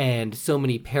 And so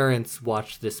many parents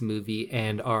watch this movie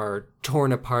and are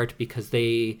torn apart because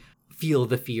they feel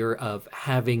the fear of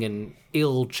having an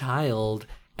ill child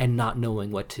and not knowing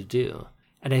what to do.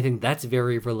 And I think that's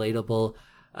very relatable.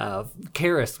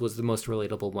 Karras was the most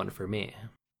relatable one for me.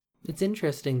 It's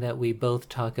interesting that we both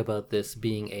talk about this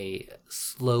being a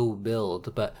slow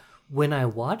build, but when I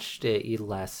watched it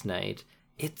last night,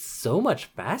 it's so much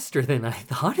faster than I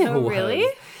thought it was. Really?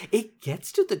 It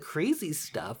gets to the crazy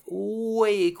stuff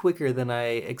way quicker than I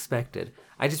expected.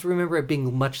 I just remember it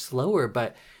being much slower,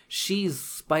 but she's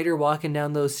spider walking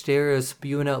down those stairs,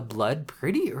 spewing out blood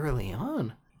pretty early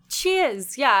on. She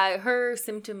is, yeah. Her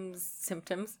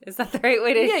symptoms, is that the right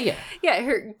way to? Yeah. Yeah,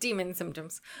 her demon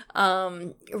symptoms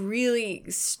really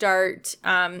start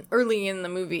early in the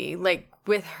movie, like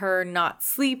with her not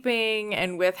sleeping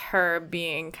and with her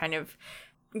being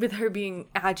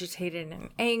agitated and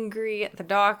angry at the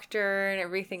doctor and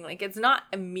everything. Like, it's not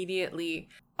immediately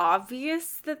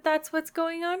obvious that that's what's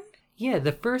going on. Yeah,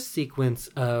 the first sequence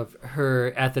of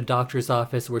her at the doctor's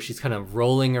office where she's kind of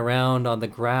rolling around on the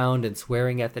ground and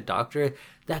swearing at the doctor,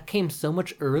 that came so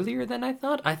much earlier than I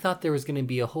thought. I thought there was going to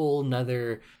be a whole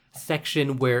nother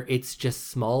section where it's just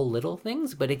small little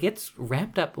things, but it gets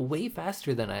ramped up way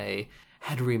faster than I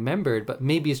had remembered. But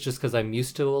maybe it's just because I'm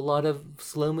used to a lot of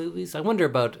slow movies. I wonder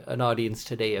about an audience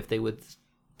today if they would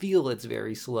feel it's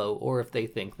very slow or if they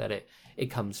think that it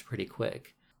comes pretty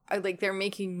quick. Like, they're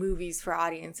making movies for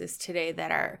audiences today that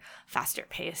are faster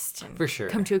paced and for sure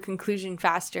come to a conclusion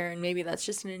faster, and maybe that's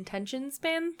just an attention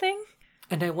span thing.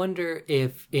 And I wonder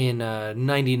if in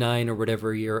 99 or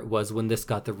whatever year it was when this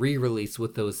got the re-release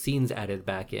with those scenes added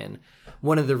back in,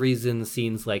 one of the reasons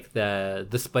scenes like the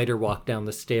spider walk down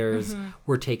the stairs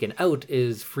were taken out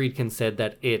is Friedkin said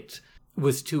that it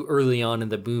was too early on in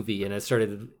the movie and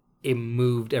it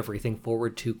moved everything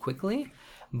forward too quickly.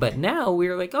 But now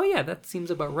we're like, oh yeah, that seems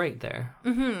about right there.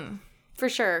 Mm-hmm. For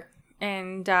sure.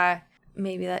 And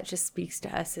maybe that just speaks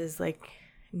to us as like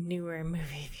newer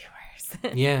movie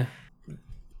viewers. Yeah.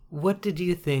 What did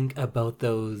you think about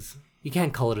those? You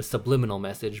can't call it a subliminal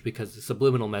message because a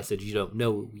subliminal message, you don't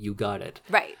know you got it.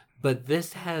 Right. But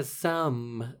this has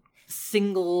some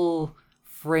single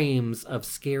frames of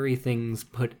scary things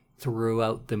put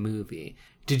throughout the movie.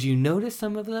 Did you notice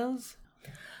some of those?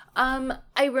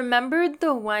 I remembered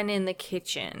the one in the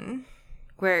kitchen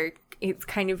where it's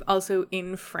kind of also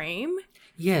in frame.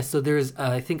 Yeah, so there's,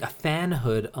 I think, a fan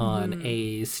hood on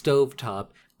a stovetop,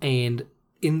 and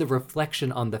in the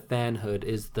reflection on the fan hood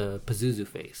is the Pazuzu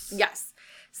face. Yes.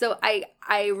 So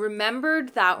I remembered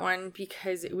that one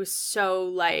because it was so,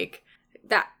 like,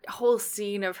 that whole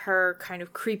scene of her kind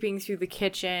of creeping through the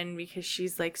kitchen because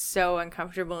she's, like, so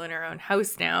uncomfortable in her own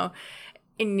house now.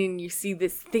 And then you see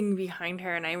this thing behind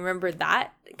her, and I remember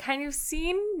that kind of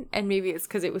scene, and maybe it's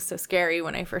because it was so scary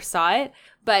when I first saw it,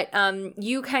 but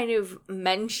you kind of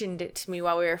mentioned it to me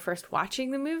while we were first watching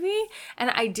the movie,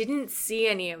 and I didn't see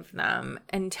any of them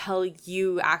until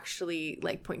you actually,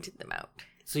 like, pointed them out.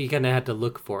 So you kind of had to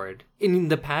look for it. In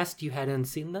the past, you hadn't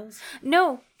seen those?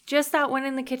 No, just that one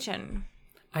in the kitchen.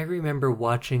 I remember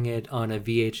watching it on a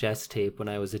VHS tape when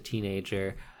I was a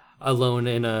teenager, alone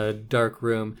in a dark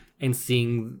room, and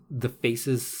seeing the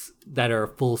faces that are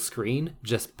full screen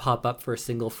just pop up for a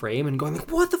single frame and going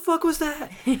like, what the fuck was that?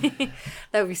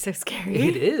 That would be so scary.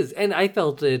 It is. And I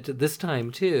felt it this time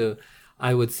too.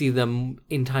 I would see them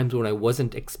in times when I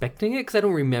wasn't expecting it because I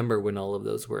don't remember when all of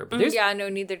those were. But yeah, no,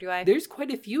 neither do I. There's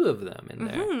quite a few of them in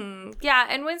there. Mm-hmm. Yeah,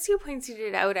 and once you pointed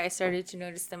it out, I started to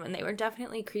notice them, and they were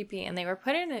definitely creepy, and they were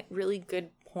put in at really good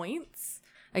points.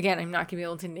 Again, I'm not going to be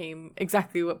able to name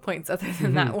exactly what points other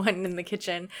than that one in the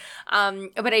kitchen.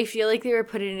 But I feel like they were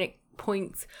put in at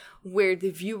points where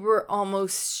the viewer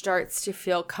almost starts to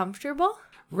feel comfortable.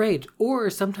 Right. Or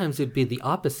sometimes it'd be the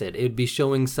opposite. It'd be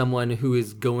showing someone who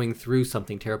is going through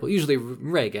something terrible, usually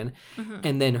Reagan,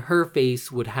 and then her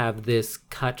face would have this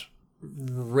cut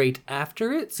right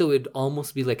after it. So it'd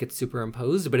almost be like it's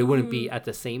superimposed, but it wouldn't be at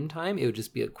the same time. It would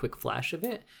just be a quick flash of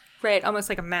it. Right. Almost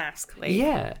like a mask. Like.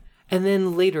 Yeah. And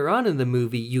then later on in the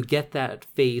movie, you get that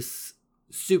face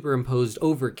superimposed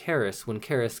over Karis when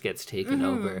Karis gets taken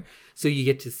over. So you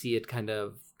get to see it kind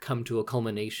of come to a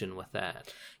culmination with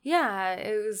that. Yeah,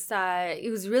 it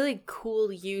was really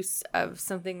cool use of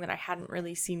something that I hadn't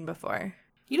really seen before.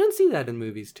 You don't see that in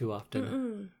movies too often.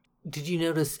 Mm-mm. Did you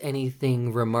notice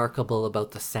anything remarkable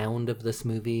about the sound of this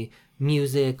movie?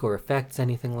 Music or effects,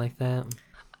 anything like that?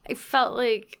 I felt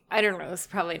like, I don't know, it's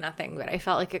probably nothing, but I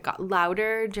felt like it got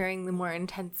louder during the more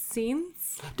intense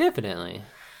scenes. Definitely.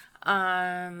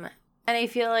 And I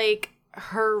feel like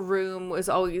her room was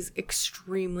always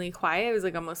extremely quiet. It was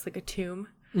like almost like a tomb.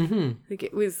 Mm-hmm. Like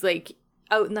it was like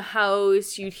out in the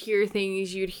house, you'd hear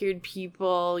things, you'd hear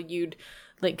people, you'd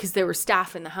like, because there were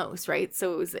staff in the house, right?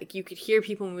 So it was like you could hear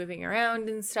people moving around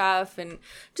and stuff, and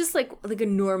just like a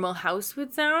normal house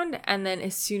would sound. And then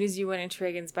as soon as you went into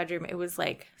Reagan's bedroom, it was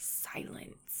like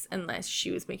silence unless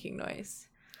she was making noise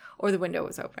or the window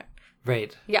was open.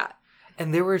 Right. Yeah.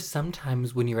 And there were some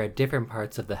times when you're at different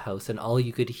parts of the house and all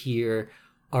you could hear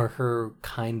are her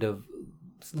kind of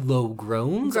low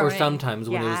groans, or Groaning. sometimes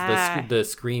when it was Yeah. the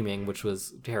screaming, which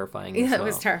was terrifying as Yeah, well. it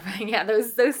was terrifying. Yeah,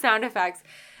 those sound effects.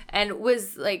 And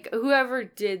was like whoever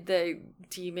did the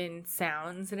demon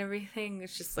sounds and everything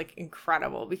was just like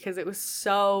incredible because it was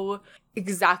so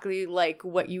exactly like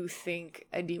what you think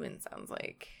a demon sounds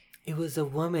like. It was a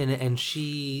woman, and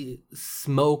she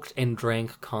smoked and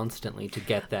drank constantly to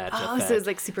get that Oh, effect. so it was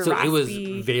like super So raspy. it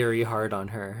was very hard on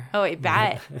her. Oh, I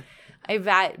bet. I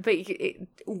bet. But it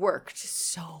worked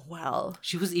so well.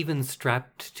 She was even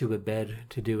strapped to a bed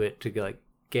to do it, to like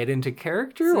get into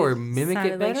character or mimic it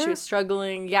Sounded better. like she was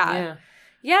struggling. Yeah,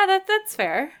 that's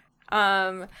fair.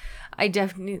 I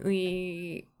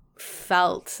definitely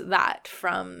felt that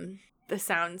from the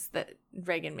sounds that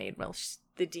Regan made while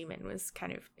the demon was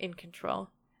kind of in control.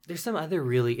 There's some other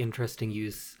really interesting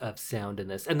use of sound in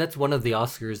this, and that's one of the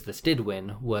Oscars this did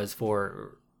win, was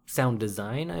for sound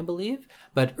design, I believe.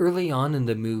 But early on in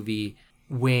the movie,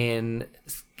 when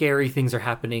scary things are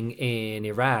happening in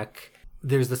Iraq,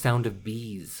 there's the sound of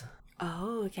bees.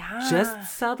 Oh, yeah.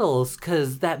 Just subtle,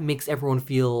 because that makes everyone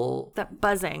feel, that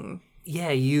buzzing.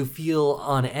 yeah, you feel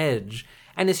on edge.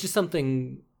 And it's just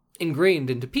something ingrained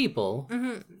into people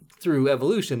through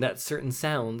evolution, that certain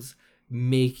sounds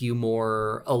make you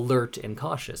more alert and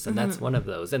cautious. And that's one of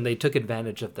those. And they took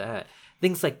advantage of that.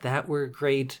 Things like that were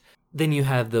great. Then you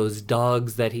have those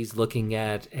dogs that he's looking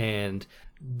at, and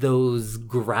those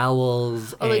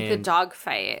growls. Oh, like the and dog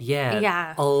fight.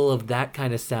 yeah, all of that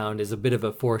kind of sound is a bit of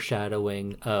a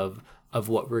foreshadowing of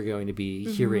what we're going to be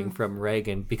hearing from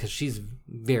Regan, because she's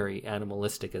very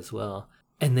animalistic as well.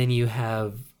 And then you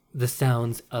have the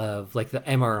sounds of like the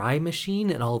MRI machine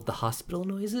and all of the hospital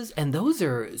noises, and those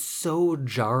are so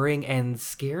jarring and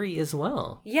scary as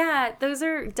well. Yeah, those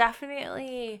are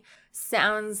definitely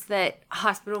sounds that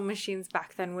hospital machines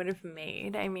back then would have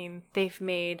made. I mean, they've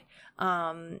made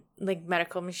like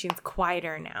medical machines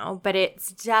quieter now, but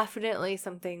it's definitely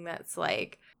something that's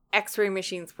like X-ray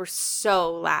machines were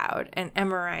so loud and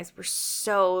MRIs were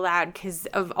so loud because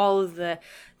of all of the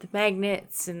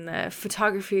magnets and the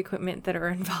photography equipment that are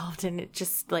involved. And it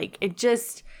just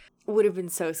would have been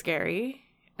so scary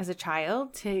as a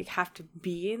child to have to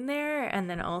be in there. And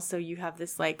then also you have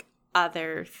this like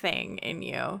other thing in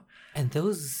you. And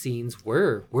those scenes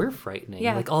were frightening.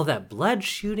 Yeah. Like all that blood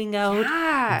shooting out,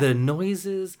 Yeah. the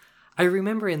noises. I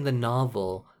remember in the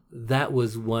novel, that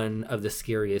was one of the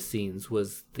scariest scenes,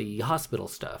 was the hospital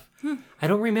stuff. I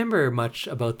don't remember much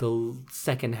about the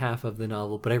second half of the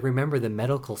novel, but I remember the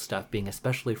medical stuff being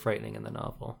especially frightening in the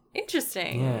novel.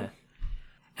 Interesting. Yeah.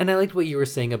 And I liked what you were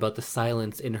saying about the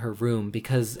silence in her room,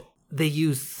 because they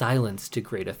use silence to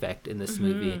great effect in this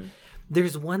movie.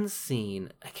 There's one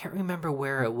scene, I can't remember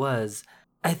where it was.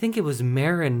 I think it was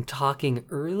Marin talking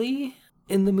early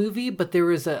in the movie, but there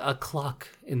was a clock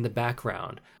in the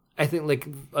background. I think like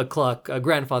a clock, a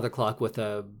grandfather clock with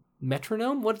a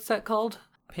metronome. What's that called?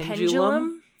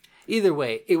 Pendulum? Either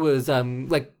way, it was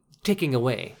like ticking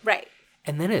away. Right.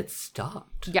 And then it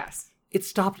stopped. Yes. It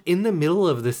stopped in the middle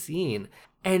of the scene.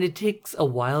 And it takes a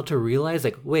while to realize,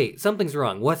 like, wait, something's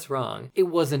wrong. What's wrong? It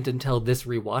wasn't until this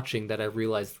rewatching that I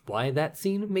realized why that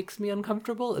scene makes me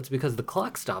uncomfortable. It's because the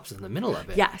clock stops in the middle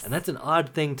of it. Yes. And that's an odd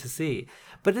thing to see.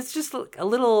 But it's just like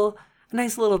a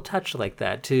nice little touch like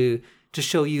that to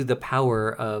show you the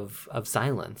power of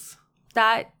silence.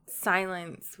 That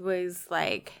silence was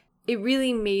like, it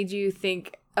really made you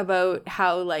think about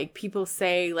how like people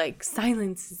say like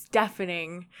silence is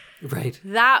deafening. Right.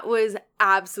 That was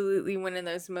absolutely one of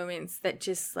those moments that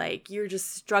just like you're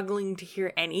just struggling to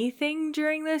hear anything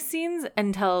during those scenes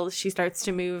until she starts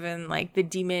to move and like the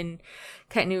demon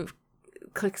kind of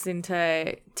clicks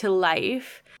into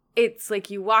life. It's like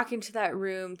you walk into that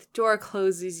room, the door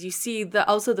closes, you see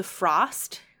the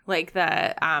frost, like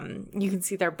the you can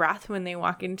see their breath when they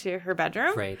walk into her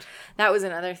bedroom. Right. That was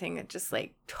another thing that just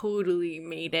like totally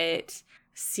made it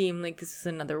seem like this is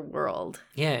another world.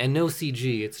 Yeah, and no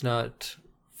CG. It's not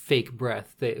fake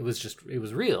breath. It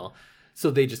was real. So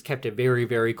they just kept it very,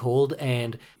 very cold,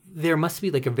 and there must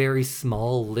be like a very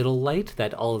small little light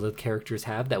that all of the characters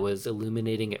have that was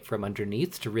illuminating it from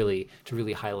underneath to really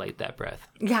highlight that breath.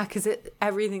 Yeah, because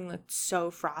everything looked so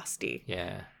frosty.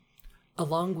 Yeah.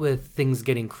 Along with things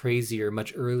getting crazier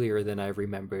much earlier than I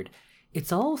remembered,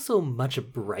 it's also much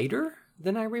brighter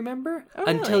than I remember. Oh,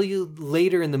 really? Until you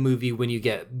later in the movie when you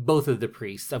get both of the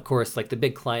priests. Of course, like the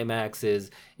big climax is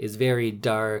very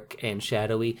dark and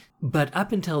shadowy. But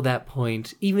up until that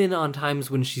point, even on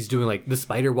times when she's doing like the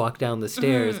spider walk down the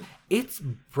stairs, it's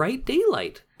bright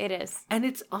daylight. It is. And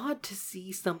it's odd to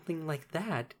see something like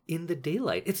that in the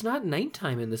daylight. It's not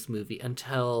nighttime in this movie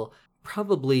until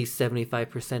probably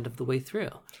 75% of the way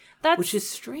through, which is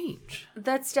strange.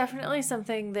 That's definitely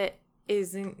something that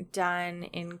isn't done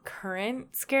in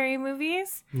current scary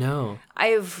movies. No.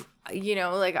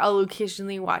 I'll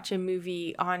occasionally watch a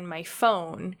movie on my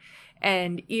phone,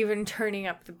 and even turning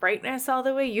up the brightness all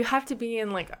the way, you have to be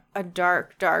in like a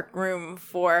dark room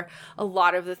for a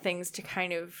lot of the things to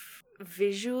kind of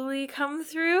visually come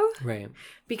through. Right.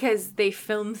 Because they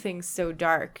film things so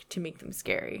dark to make them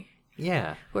scary.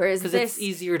 Yeah. Whereas because it's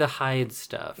easier to hide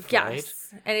stuff,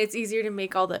 yes, right? And it's easier to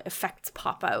make all the effects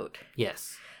pop out.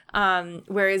 Yes.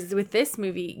 Whereas with this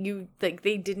movie,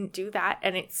 they didn't do that,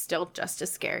 and it's still just as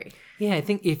scary. Yeah, I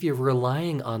think if you're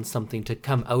relying on something to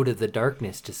come out of the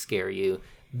darkness to scare you,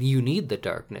 you need the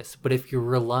darkness. But if you're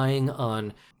relying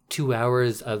on 2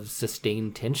 hours of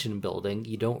sustained tension building,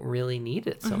 you don't really need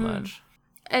it so much.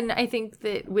 And I think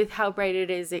that with how bright it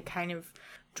is, it kind of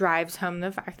drives home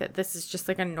the fact that this is just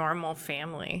like a normal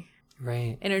family.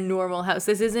 Right. In a normal house.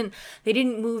 They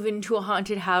didn't move into a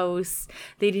haunted house.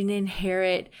 They didn't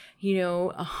inherit,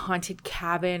 a haunted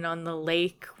cabin on the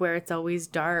lake where it's always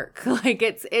dark. Like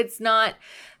it's not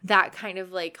that kind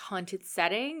of like haunted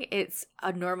setting. It's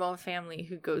a normal family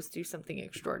who goes through something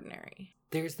extraordinary.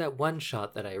 There's that one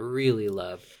shot that I really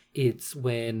love. It's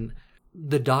when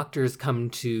the doctors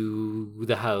come to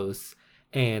the house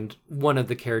and one of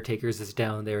the caretakers is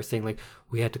down there saying, like,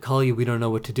 we had to call you. We don't know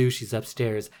what to do. She's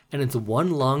upstairs. And it's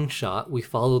one long shot. We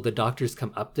follow the doctors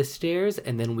come up the stairs,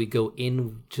 and then we go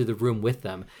into the room with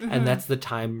them. And that's the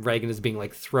time Regan is being,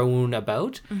 like, thrown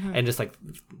about and just, like,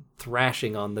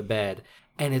 thrashing on the bed.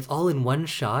 And it's all in one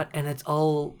shot, and it's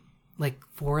all, like,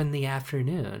 4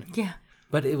 p.m. Yeah.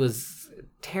 But it was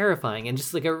terrifying and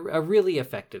just like a really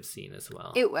effective scene as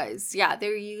well. It was. Yeah,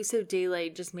 their use of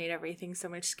daylight just made everything so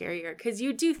much scarier, because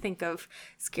you do think of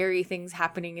scary things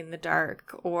happening in the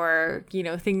dark, or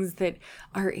things that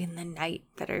are in the night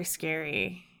that are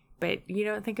scary, but you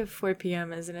don't think of 4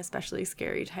 p.m. as an especially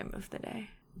scary time of the day.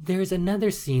 There's another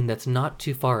scene that's not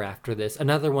too far after this,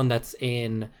 another one that's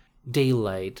in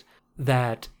daylight,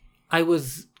 that I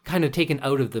was kind of taken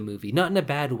out of the movie, not in a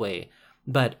bad way,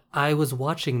 but I was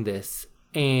watching this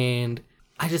and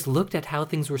I just looked at how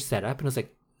things were set up and I was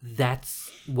like,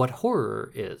 that's what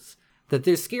horror is. That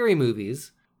there's scary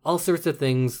movies, all sorts of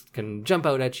things can jump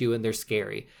out at you and they're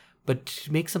scary. But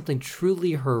to make something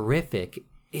truly horrific,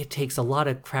 it takes a lot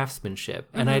of craftsmanship.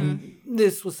 And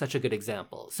this was such a good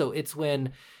example. So it's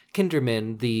when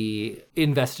Kinderman, the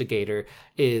investigator,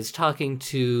 is talking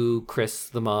to Chris,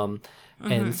 the mom,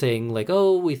 and saying like,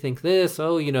 oh, we think this,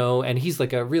 and he's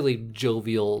like a really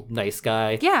jovial, nice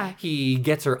guy. Yeah. He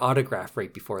gets her autograph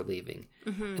right before leaving.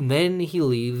 And then he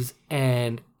leaves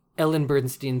and Ellen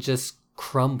Bernstein just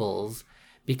crumbles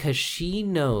because she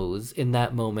knows in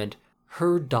that moment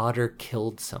her daughter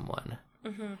killed someone.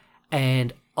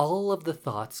 And all of the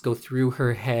thoughts go through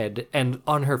her head and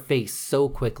on her face so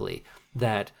quickly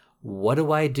that, what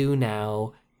do I do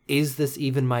now? Is this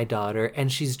even my daughter?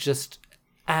 And she's just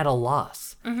at a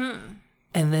loss. And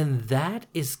then that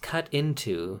is cut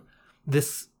into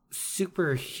this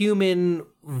superhuman,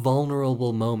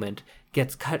 vulnerable moment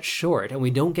gets cut short, and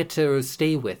we don't get to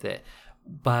stay with it,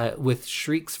 but with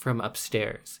shrieks from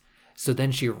upstairs. So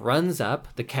then she runs up,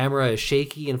 the camera is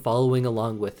shaky and following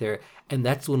along with her, and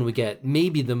that's when we get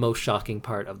maybe the most shocking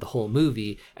part of the whole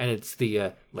movie, and it's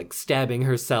the, stabbing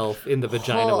herself in the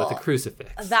vagina with a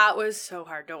crucifix. That was so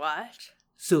hard to watch.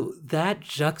 So that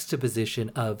juxtaposition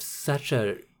of such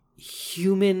a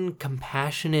human,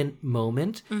 compassionate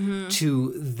moment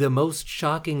to the most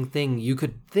shocking thing you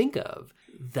could think of,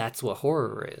 that's what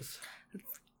horror is.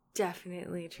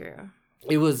 Definitely true.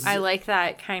 I like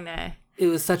that kind of... It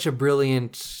was such a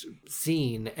brilliant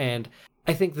scene, and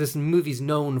I think this movie's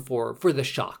known for the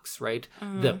shocks, right?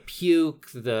 The puke,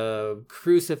 the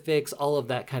crucifix, all of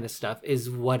that kind of stuff is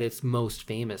what it's most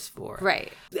famous for.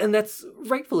 Right. And that's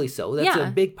rightfully so. That's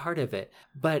a big part of it.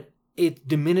 But it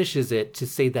diminishes it to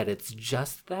say that it's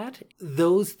just that.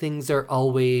 Those things are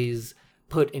always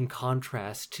put in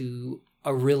contrast to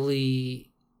a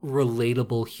really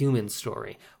relatable human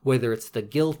story, whether it's the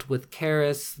guilt with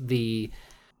Karis, the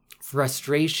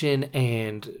frustration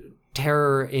and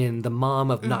terror in the mom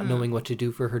of not knowing what to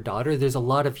do for her daughter. There's a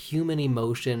lot of human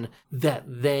emotion that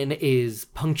then is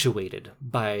punctuated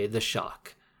by the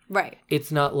shock. Right.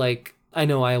 It's not like, I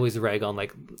know I always rag on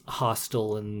like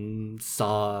Hostel and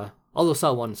Saw, although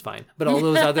Saw 1's fine, but all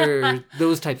those other,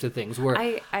 those types of things where...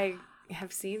 I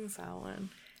have seen Saw 1.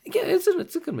 Yeah, it's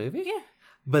a good movie. Yeah.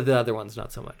 But the other one's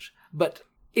not so much. But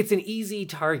it's an easy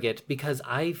target because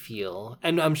I feel,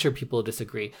 and I'm sure people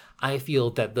disagree, I feel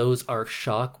that those are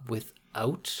shock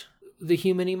without the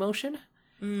human emotion.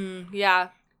 Yeah.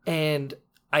 And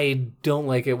I don't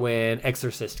like it when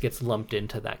Exorcist gets lumped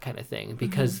into that kind of thing,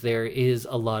 because there is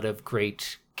a lot of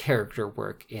great character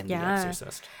work in The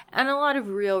Exorcist. And a lot of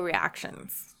real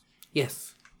reactions.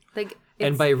 Yes. Like,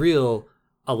 And by real,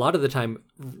 a lot of the time,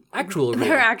 actual real.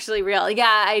 they're actually real.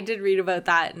 Yeah, I did read about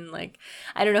that, and like,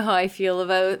 I don't know how I feel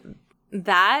about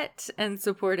that and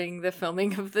supporting the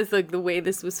filming of this, like the way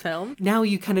this was filmed. Now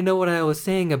you kind of know what I was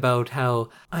saying about how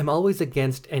I'm always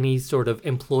against any sort of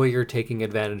employer taking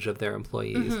advantage of their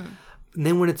employees. And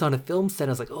then when it's on a film set,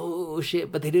 I was like, oh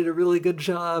shit, but they did a really good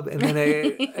job. And then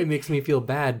it makes me feel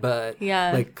bad. But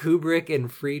like Kubrick and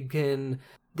Friedkin,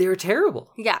 they're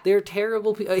terrible. Yeah. They're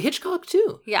terrible people. Hitchcock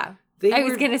too. Yeah. I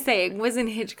was going to say, wasn't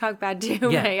Hitchcock bad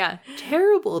too? Yeah.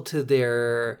 Terrible to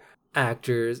their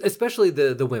actors, especially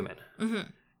the women.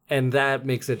 And that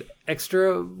makes it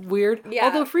extra weird. Yeah.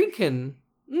 Although Friedkin,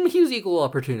 he was equal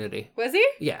opportunity. Was he?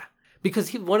 Yeah.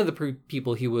 Because one of the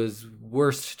people he was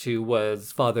worst to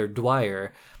was Father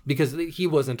Dwyer, because he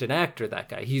wasn't an actor, that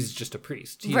guy. He's just a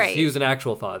priest. He was an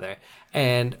actual father.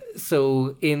 And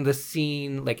so in the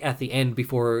scene, like at the end,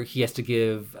 before he has to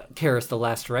give Karras the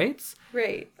last rites,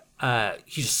 right,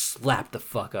 he just slapped the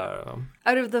fuck out of him.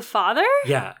 Out of the father?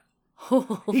 Yeah.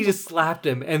 He just slapped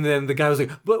him, and then the guy was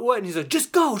like, "But what?" And he's like,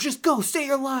 just go, say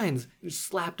your lines." He just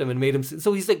slapped him and made him.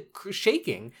 So he's like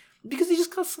shaking because he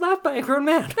just got slapped by a grown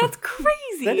man. That's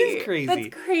crazy. That is crazy.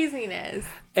 That's craziness.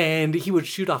 And he would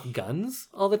shoot off guns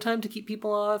all the time to keep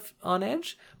people on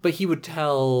edge. But he would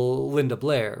tell Linda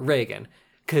Blair, Reagan,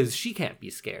 because she can't be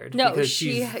scared. No, because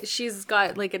she's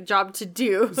got like a job to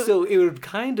do. So it would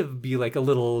kind of be like a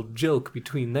little joke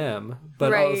between them,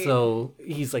 but also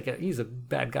he's a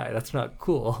bad guy. That's not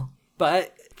cool.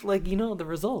 But like, the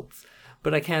results.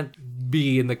 But I can't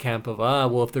be in the camp of,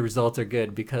 well, if the results are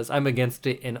good, because I'm against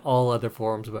it in all other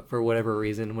forms, but for whatever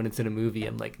reason, when it's in a movie,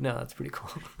 I'm like, no, that's pretty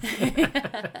cool.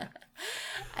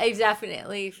 I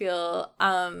definitely feel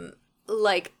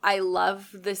like I love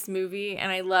this movie,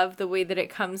 and I love the way that it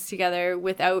comes together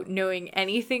without knowing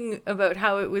anything about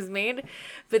how it was made.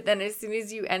 But then as soon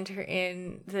as you enter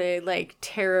in the like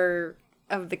terror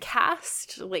of the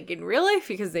cast, like in real life,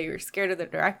 because they were scared of the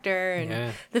director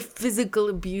and the physical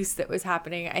abuse that was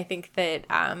happening, I think that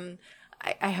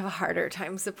I have a harder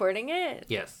time supporting it.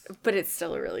 Yes. But it's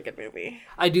still a really good movie.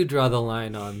 I do draw the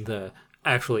line on the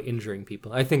actually injuring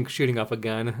people. I think shooting off a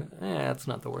gun, that's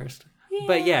not the worst. Yeah.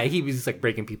 But yeah, he was like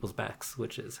breaking people's backs,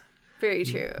 which is very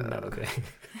true. Not okay.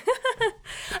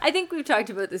 I think we've talked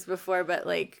about this before, but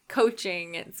like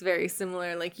coaching, it's very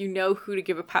similar. Like, who to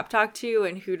give a pep talk to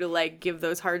and who to like give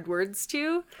those hard words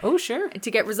to. Oh, sure.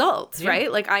 To get results,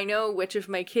 right? Like, I know which of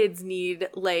my kids need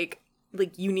like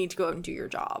you need to go out and do your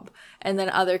job. And then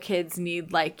other kids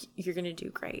need like, you're going to do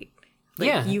great.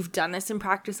 Like, you've done this in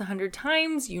practice 100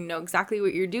 times. You know exactly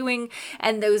what you're doing.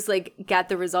 And those like get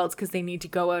the results because they need to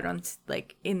go out on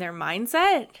like in their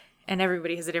mindset. And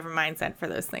everybody has a different mindset for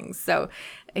those things. So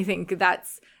I think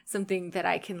that's something that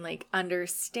I can like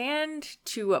understand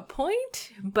to a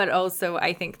point. But also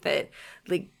I think that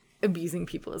like abusing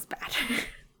people is bad.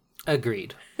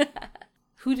 Agreed.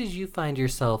 Who did you find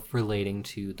yourself relating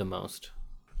to the most?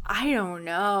 I don't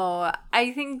know.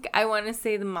 I think I want to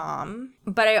say the mom.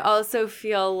 But I also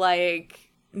feel like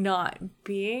not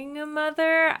being a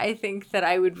mother, I think that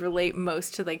I would relate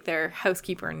most to like their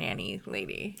housekeeper nanny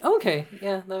lady. Okay,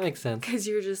 yeah, that makes sense. Because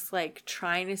you're just like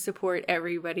trying to support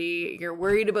everybody. You're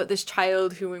worried about this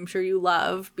child who I'm sure you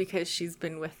love because she's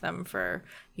been with them for,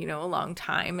 a long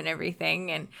time and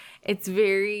everything. And it's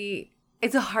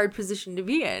a hard position to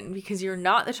be in because you're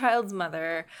not the child's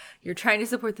mother. You're trying to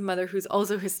support the mother who's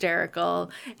also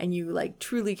hysterical, and you like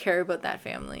truly care about that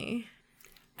family.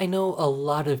 I know a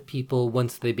lot of people,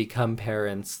 once they become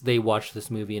parents, they watch this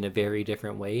movie in a very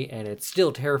different way, and it's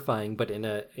still terrifying, but in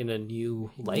a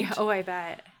new light. Yeah, oh, I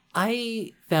bet.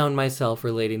 I found myself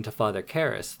relating to Father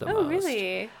Karras the most. Oh,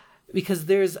 really? Because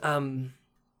there's a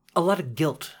lot of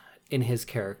guilt in his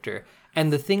character.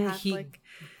 And the thing Catholic.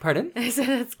 Pardon? I said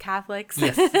it's Catholics.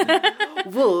 Yes.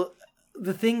 Well,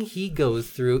 the thing he goes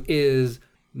through is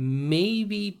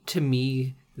maybe, to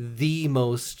me, the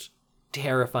most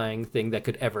terrifying thing that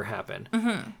could ever happen.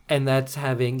 Mm-hmm. And that's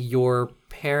having your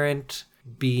parent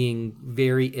being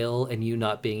very ill and you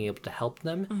not being able to help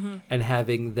them, and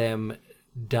having them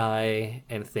die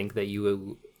and think that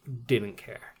you didn't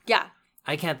care. Yeah.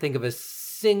 I can't think of a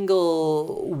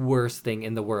single worse thing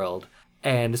in the world.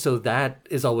 And so that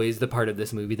is always the part of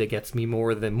this movie that gets me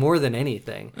more than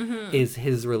anything, is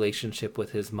his relationship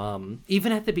with his mom.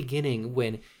 Even at the beginning,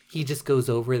 when he just goes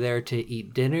over there to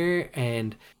eat dinner,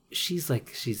 and she's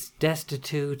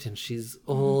destitute and she's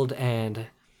old, and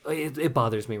it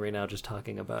bothers me right now just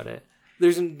talking about it.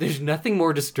 There's nothing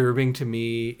more disturbing to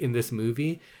me in this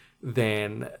movie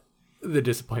than the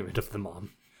disappointment of the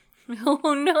mom.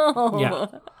 Oh no.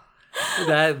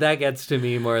 Yeah. That gets to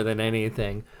me more than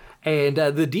anything. And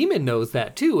the demon knows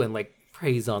that too, and like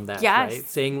preys on that, yes. right?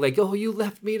 Saying like, "Oh, you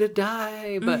left me to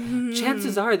die." But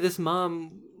chances are this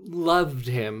mom loved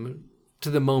him to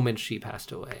the moment she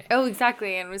passed away. Oh,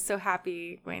 exactly, and was so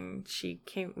happy when he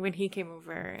came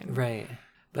over. And... Right.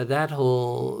 But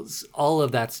all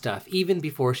of that stuff, even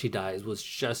before she dies, was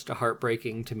just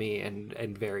heartbreaking to me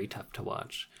and very tough to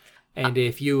watch. And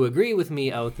if you agree with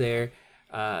me out there,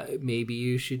 maybe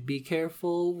you should be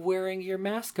careful wearing your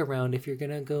mask around if you're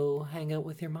going to go hang out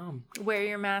with your mom. Wear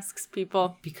your masks,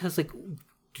 people. Because, like,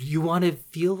 do you want to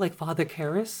feel like Father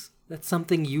Karras? That's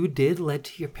something you did led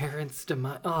to your parents'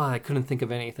 demise. Oh, I couldn't think of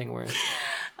anything worse.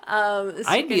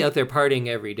 I'd be out there partying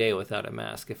every day without a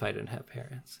mask if I didn't have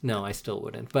parents. No, I still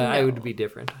wouldn't, but I would be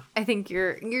different. I think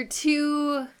you're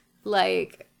too,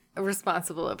 like,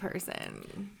 responsible a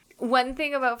person. One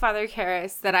thing about Father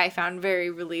Karras that I found very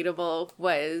relatable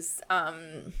was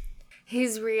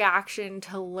his reaction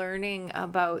to learning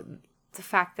about the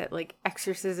fact that, like,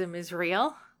 exorcism is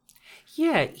real.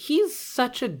 Yeah, he's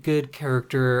such a good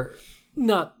character,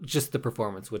 not just the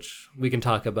performance, which we can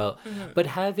talk about, but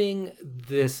having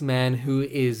this man who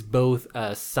is both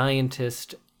a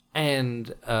scientist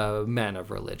and a man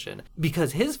of religion.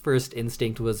 Because his first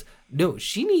instinct was, no,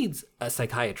 she needs a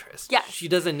psychiatrist. Yes. She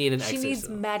doesn't need an exorcism. She needs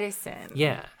medicine.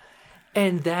 Yeah.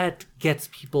 And that gets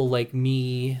people like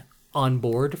me on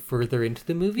board further into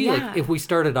the movie. Yeah. Like, if we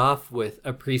started off with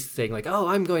a priest saying, like, oh,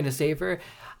 I'm going to save her,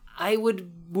 I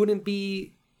wouldn't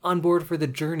be on board for the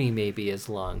journey maybe as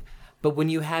long. But when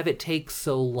you have it take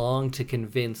so long to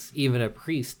convince even a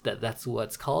priest that that's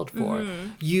what's called for,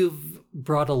 you've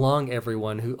brought along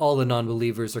everyone all the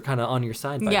non-believers are kind of on your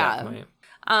side by that point.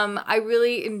 I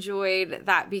really enjoyed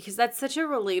that because that's such a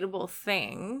relatable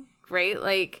thing, right?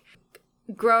 Like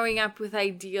growing up with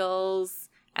ideals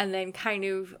and then kind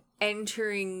of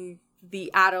entering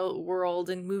the adult world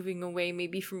and moving away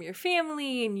maybe from your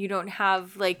family, and you don't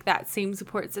have like that same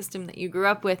support system that you grew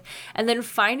up with, and then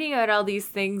finding out all these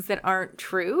things that aren't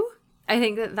true. I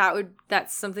think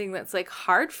that's something that's like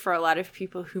hard for a lot of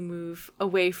people who move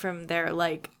away from their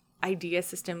like idea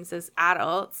systems as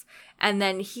adults. And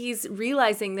then he's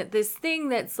realizing that this thing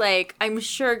that's like, I'm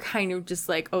sure kind of just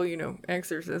like, oh, you know,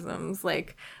 exorcisms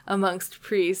like amongst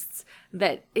priests,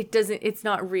 that it's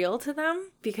not real to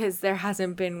them because there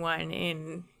hasn't been one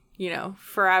in, you know,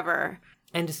 forever.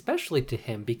 And especially to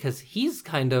him because he's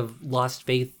kind of lost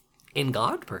faith in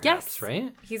God, perhaps, yes.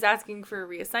 Right? He's asking for a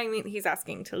reassignment. He's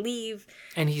asking to leave.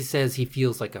 And he says he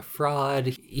feels like a fraud.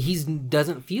 He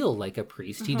doesn't feel like a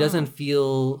priest. He doesn't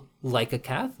feel like a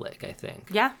Catholic, I think.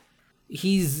 Yeah.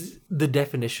 He's the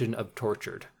definition of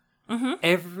tortured.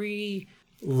 Every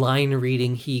line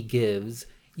reading he gives,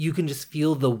 you can just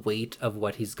feel the weight of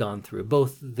what he's gone through.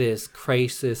 Both this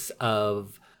crisis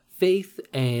of faith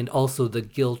and also the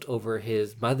guilt over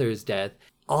his mother's death.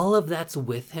 All of that's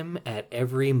with him at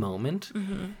every moment.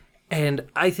 And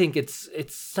I think it's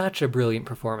such a brilliant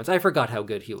performance. I forgot how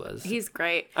good he was. He's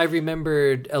great. I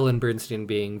remembered Ellen Bernstein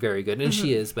being very good, and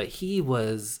she is, but he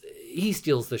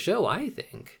steals the show, I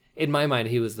think. In my mind,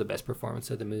 he was the best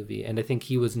performance of the movie, and I think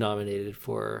he was nominated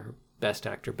for Best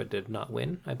Actor but did not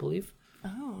win, I believe.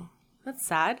 Oh, that's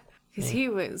sad, because he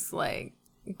was, like,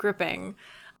 gripping.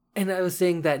 And I was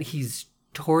saying that he's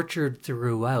tortured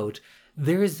throughout.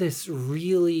 There's this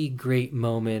really great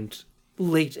moment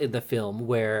late in the film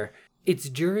where it's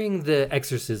during the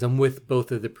exorcism with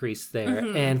both of the priests there,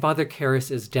 and Father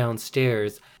Karras is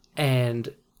downstairs,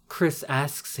 and Chris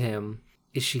asks him,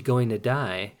 is she going to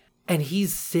die? And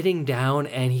he's sitting down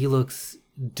and he looks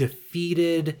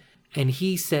defeated, and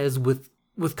he says with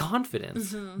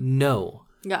confidence, no.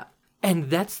 Yeah. And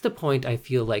that's the point. I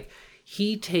feel like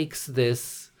he takes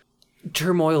this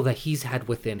turmoil that he's had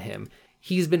within him.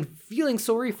 He's been feeling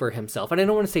sorry for himself. And I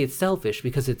don't want to say it's selfish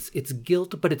because it's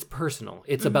guilt, but it's personal.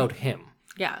 It's about him.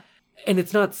 Yeah. And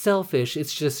it's not selfish.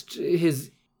 It's just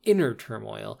his inner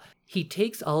turmoil. He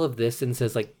takes all of this and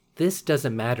says, like, this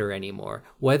doesn't matter anymore.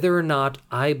 Whether or not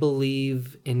I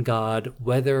believe in God,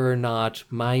 whether or not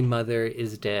my mother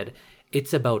is dead,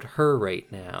 it's about her right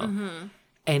now.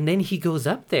 And then he goes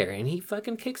up there and he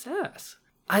fucking kicks ass.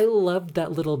 I loved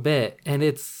that little bit, and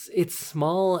it's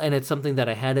small, and it's something that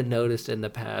I hadn't noticed in the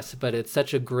past, but it's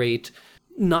such a great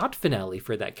not finale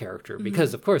for that character,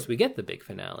 because of course we get the big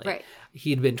finale. Right.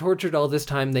 He'd been tortured all this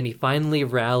time, then he finally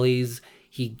rallies,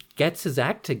 he gets his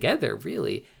act together,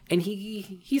 really, and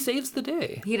he saves the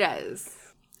day. He does.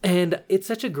 And it's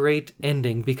such a great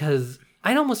ending because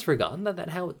I'd almost forgotten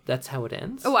that's how it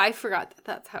ends. Oh, I forgot that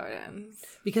that's how it ends.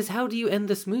 Because how do you end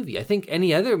this movie? I think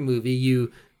any other movie,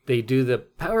 they do the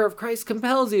power of Christ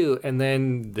compels you, and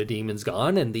then the demon's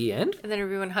gone, and the end. And then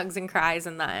everyone hugs and cries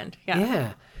in the end. Yeah.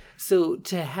 Yeah. So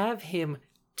to have him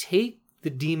take the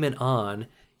demon on,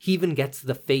 he even gets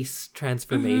the face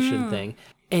transformation thing,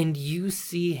 and you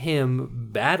see him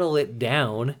battle it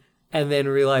down, and then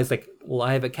realize, like, well,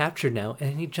 I have it captured now,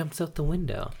 and he jumps out the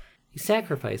window. He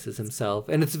sacrifices himself,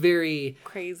 and it's very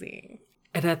crazy.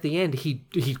 And at the end, he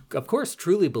of course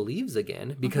truly believes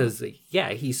again because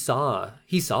he saw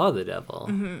the devil.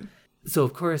 Mm-hmm. So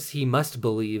of course he must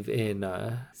believe in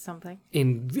something.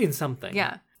 In something.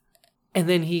 Yeah. And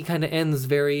then he kind of ends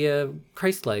very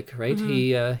Christ-like, right?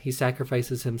 Mm-hmm. He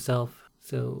sacrifices himself,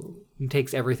 so he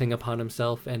takes everything upon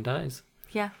himself and dies.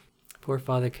 Yeah. Poor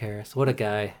Father Karras. What a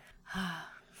guy.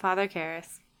 Father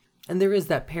Karras. And there is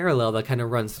that parallel that kind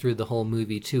of runs through the whole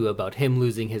movie, too, about him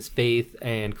losing his faith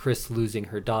and Chris losing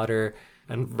her daughter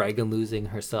and Regan losing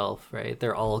herself, right?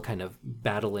 They're all kind of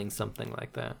battling something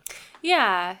like that.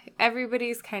 Yeah,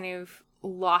 everybody's kind of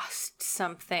lost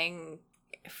something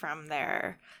from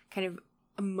their kind of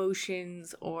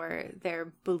emotions or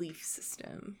their belief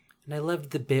system. And I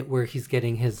loved the bit where he's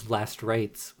getting his last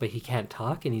rites, but he can't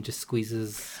talk and he just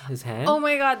squeezes his hand. Oh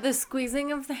my God, the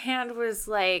squeezing of the hand was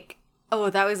like... Oh,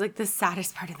 that was like the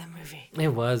saddest part of the movie.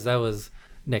 It was. That was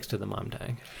next to the mom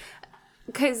dying.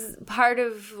 Because part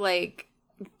of like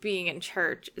being in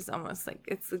church is almost like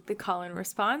it's like the call and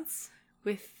response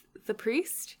with the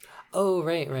priest. Oh,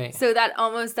 right. So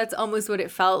that's almost what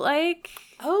it felt like.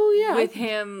 Oh, yeah. With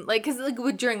him, like, because like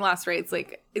during last rites,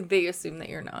 like they assume that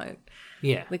you're not.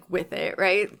 Yeah. Like with it,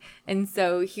 right? And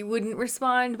so he wouldn't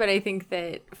respond, but I think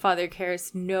that Father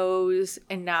Karras knows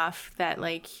enough that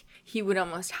like he would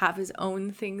almost have his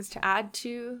own things to add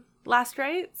to last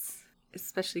rites,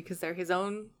 especially because they're his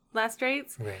own last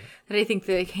rites. Right. That I think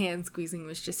the hand squeezing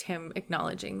was just him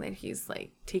acknowledging that he's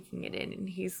like taking it in and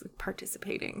he's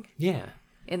participating. Yeah.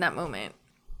 In that moment.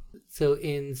 So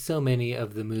in so many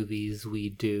of the movies we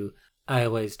do, I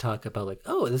always talk about like,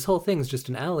 oh, this whole thing's just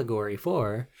an allegory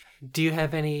for. Do you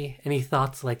have any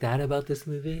thoughts like that about this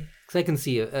movie? Because I can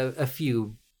see a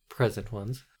few present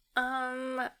ones.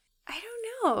 I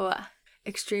don't know.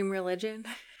 Extreme religion.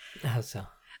 How so?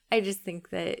 I just think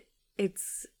that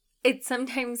it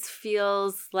sometimes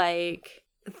feels like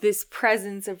this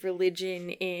presence of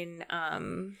religion in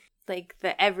like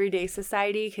the everyday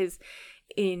society, because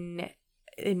in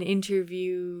an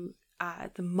interview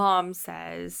the mom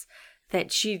says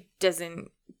that she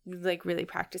doesn't like really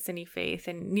practice any faith,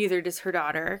 and neither does her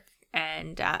daughter.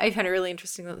 And I found it really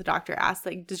interesting that the doctor asked,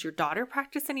 like, does your daughter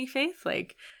practice any faith?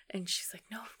 Like, and she's like,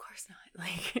 no, of course not.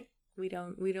 Like, we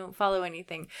don't follow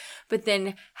anything. But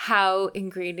then how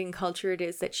ingrained in culture it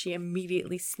is that she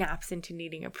immediately snaps into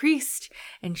needing a priest,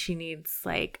 and she needs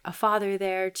like a father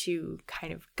there to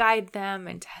kind of guide them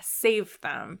and to save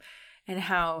them. And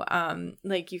how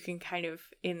like you can kind of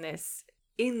in this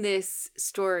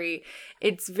story,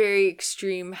 it's very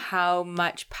extreme how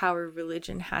much power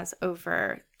religion has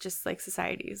over just like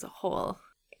society as a whole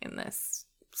in this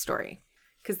story,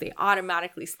 because they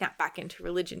automatically snap back into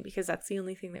religion because that's the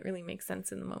only thing that really makes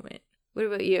sense in the moment. What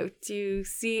about you? Do you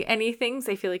see any things?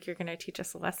 I feel like you're going to teach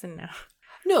us a lesson now.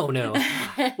 No.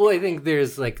 Well, I think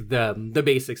there's like the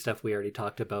basic stuff we already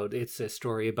talked about. It's a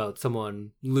story about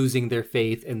someone losing their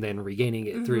faith and then regaining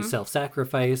it through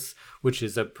self-sacrifice, which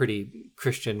is a pretty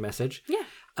Christian message. Yeah.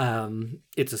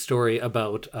 It's a story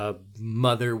about a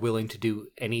mother willing to do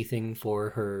anything for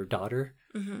her daughter.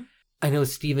 Mm-hmm. I know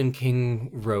Stephen King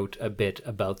wrote a bit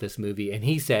about this movie, and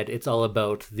he said it's all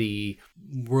about the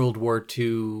post-World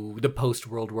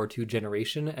War II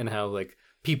generation, and how like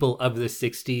people of the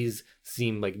 60s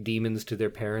seem like demons to their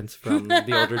parents from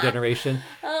the older generation.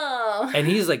 Oh. And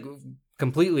he's like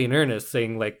completely in earnest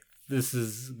saying like, that's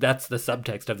the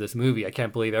subtext of this movie. I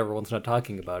can't believe everyone's not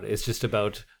talking about it. It's just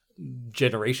about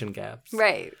generation gaps.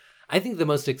 Right. I think the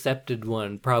most accepted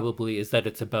one probably is that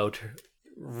it's about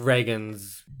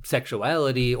Regan's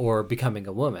sexuality or becoming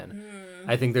a woman.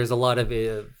 I think there's a lot of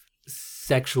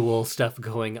sexual stuff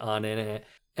going on in it,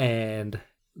 and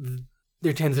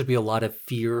there tends to be a lot of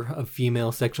fear of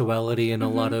female sexuality and a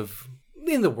lot of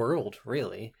in the world,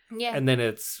 really. Yeah. And then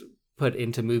it's put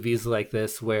into movies like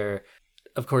this where,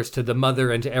 of course, to the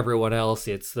mother and to everyone else,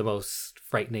 it's the most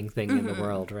frightening thing in the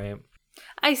world, right?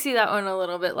 I see that one a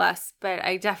little bit less, but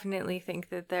I definitely think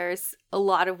that there's a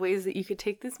lot of ways that you could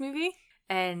take this movie.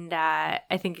 And I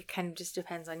think it kind of just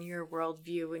depends on your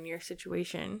worldview and your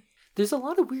situation. There's a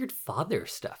lot of weird father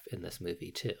stuff in this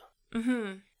movie, too.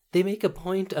 Mm-hmm. They make a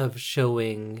point of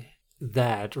showing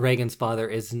that Reagan's father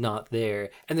is not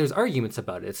there. And there's arguments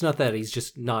about it. It's not that he's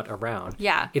just not around.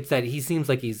 Yeah. It's that he seems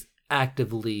like he's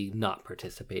actively not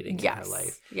participating in her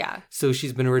life. Yeah. So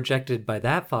she's been rejected by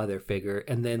that father figure,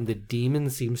 and then the demon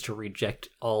seems to reject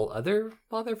all other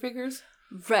father figures.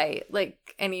 Right.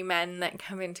 Like any men that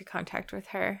come into contact with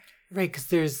her. Right, because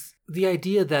there's the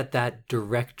idea that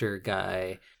director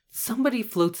guy, somebody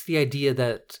floats the idea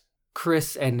that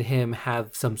Chris and him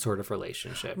have some sort of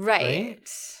relationship. Right.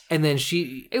 And then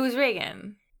It was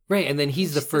Reagan. Right, and then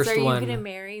he's the first one. Are you going to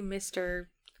marry Mr.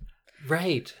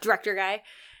 Right. Director guy?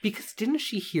 Because didn't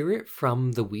she hear it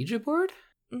from the Ouija board?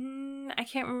 I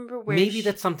can't remember where. Maybe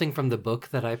that's something from the book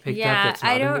that I picked up. That's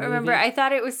not I don't in the remember. movie. I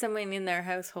thought it was someone in their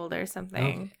household or something.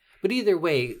 Okay. But either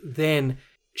way, then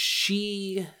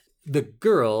the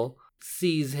girl,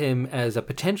 sees him as a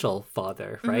potential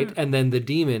father, right? Mm-hmm. And then the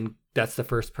demon, that's the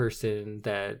first person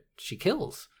that she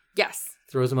kills. Yes.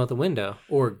 Throws him out the window.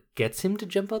 Or gets him to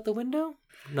jump out the window?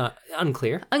 Not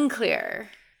unclear.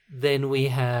 Then we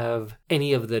have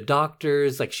any of the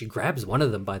doctors, like she grabs one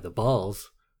of them by the balls.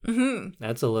 Mm-hmm.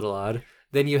 That's a little odd.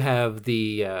 Then you have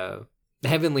the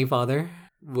Heavenly Father,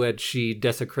 which she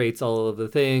desecrates all of the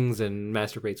things and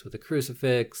masturbates with a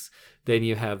crucifix. Then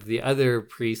you have the other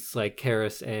priests like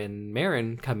Karis and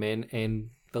Marin come in,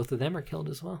 and both of them are killed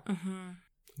as well. Mm-hmm.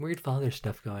 Weird father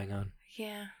stuff going on.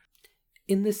 Yeah.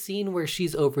 In the scene where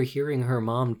she's overhearing her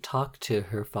mom talk to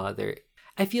her father,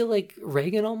 I feel like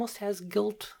Reagan almost has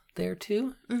guilt there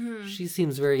too. Mm-hmm. She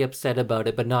seems very upset about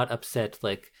it, but not upset,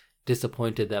 like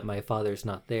disappointed that my father's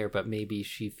not there, but maybe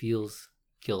she feels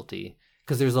guilty.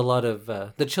 Because there's a lot of,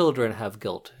 the children have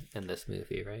guilt in this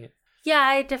movie, right?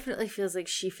 Yeah, it definitely feels like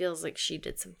she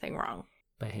did something wrong.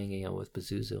 By hanging out with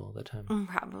Pazuzu all the time.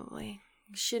 Probably.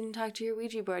 You shouldn't talk to your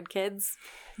Ouija board, kids.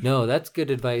 No, that's good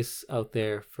advice out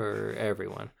there for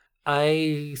everyone.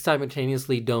 I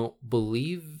simultaneously don't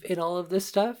believe in all of this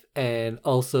stuff, and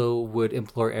also would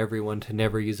implore everyone to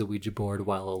never use a Ouija board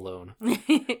while alone.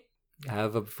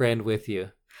 Have a friend with you.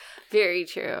 Very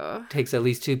true. Takes at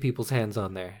least 2 people's hands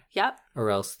on there. Yep. Or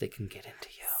else they can get into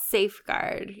you.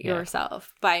 Safeguard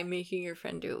yourself by making your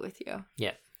friend do it with you.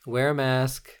 Yeah. Wear a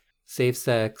mask, safe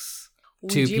sex,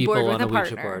 Ouija 2 people board on with a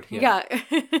Ouija board. Yeah.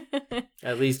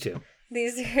 At least 2.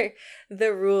 These are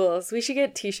the rules. We should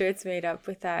get t-shirts made up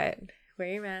with that. Wear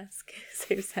your mask,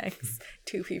 safe sex,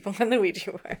 2 people on the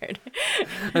Ouija board.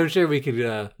 I'm sure we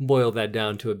could boil that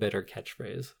down to a better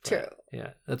catchphrase. True.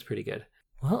 Yeah, that's pretty good.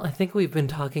 Well, I think we've been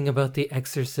talking about The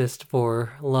Exorcist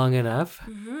for long enough.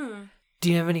 Mm-hmm. Do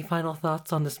you have any final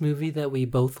thoughts on this movie that we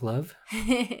both love?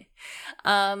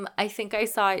 I think I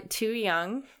saw it too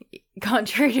young,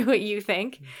 contrary to what you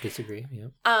think. Disagree, yeah.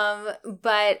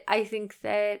 But I think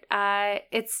that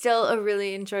it's still a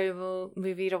really enjoyable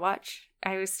movie to watch.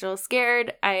 I was still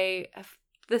scared.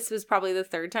 This was probably the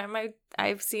 3rd time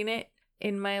I've seen it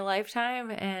in my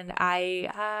lifetime, and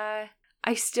I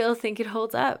still think it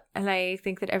holds up, and I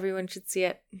think that everyone should see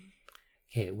it.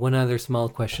 Okay, one other small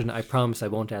question. I promise I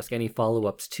won't ask any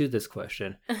follow-ups to this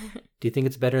question. Do you think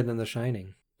it's better than The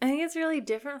Shining? I think it's really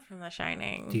different from The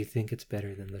Shining. Do you think it's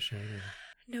better than The Shining?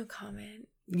 No comment.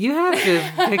 You have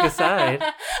to pick a side.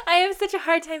 I have such a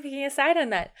hard time picking a side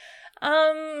on that.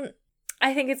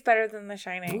 I think it's better than The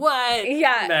Shining. What?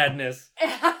 Yeah. Madness.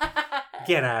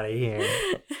 Get out of here.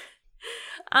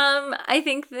 I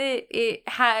think that it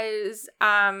has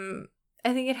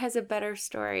a better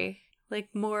story. Like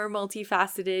more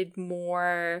multifaceted,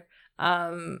 more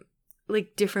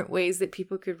like different ways that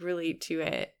people could relate to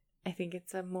it. I think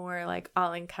it's a more like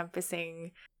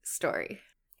all-encompassing story.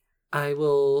 I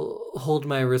will hold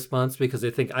my response because I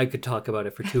think I could talk about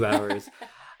it for 2 hours.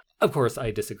 Of course, I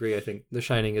disagree. I think The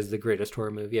Shining is the greatest horror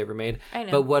movie ever made. I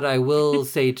know. But what I will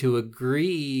say to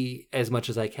agree as much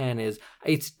as I can is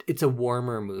it's a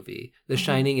warmer movie. The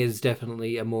Shining is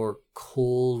definitely a more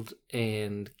cold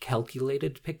and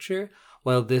calculated picture,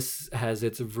 while this has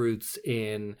its roots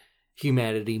in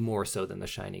humanity more so than The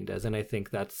Shining does. And I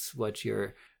think that's what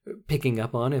you're picking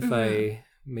up on, if I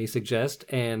may suggest.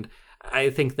 And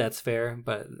I think that's fair,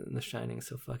 but The Shining's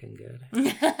so fucking good.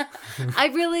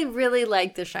 I really, really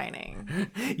like The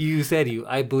Shining. You said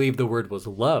I believe the word was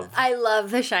love. I love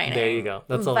The Shining. There you go.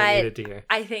 That's all I needed to hear.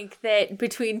 I think that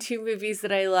between 2 movies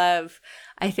that I love,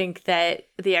 I think that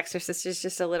The Exorcist is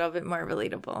just a little bit more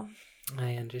relatable.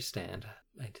 I understand.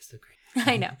 I disagree.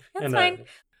 I know. That's fine.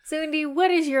 So, Indy,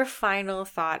 what is your final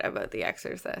thought about The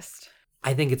Exorcist?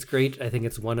 I think it's great. I think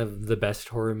it's one of the best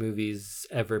horror movies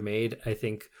ever made. I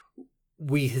think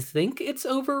we think it's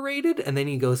overrated, and then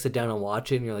you go sit down and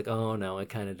watch it, and you're like, oh no, it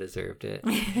kind of deserved it.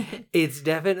 It's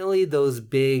definitely those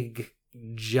big,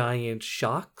 giant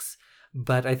shocks,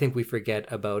 But I think we forget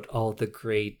about all the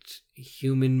great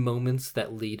human moments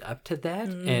that lead up to that,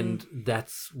 and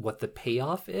that's what the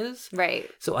payoff is. Right.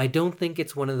 So I don't think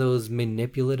it's one of those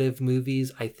manipulative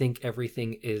movies. I think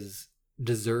everything is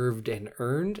deserved and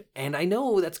earned. And I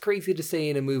know that's crazy to say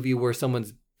in a movie where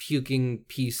someone's puking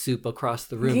pea soup across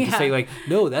the room, to say like,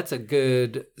 no, that's a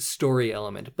good story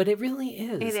element. But it really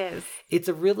is. It is. It's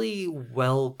a really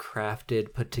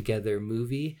well-crafted, put-together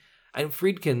movie. And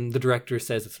Friedkin, the director,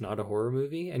 says it's not a horror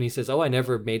movie. And he says, I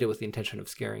never made it with the intention of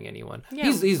scaring anyone. Yeah,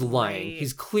 he's lying. right.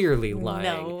 He's clearly lying.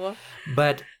 No.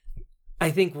 But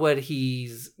I think what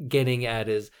he's getting at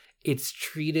is it's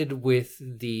treated with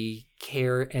the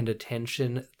care and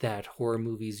attention that horror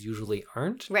movies usually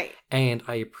aren't. Right. And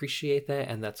I appreciate that,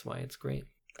 and that's why it's great.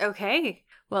 Okay.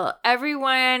 Well,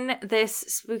 everyone this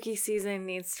spooky season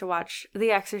needs to watch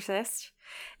The Exorcist.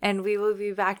 And we will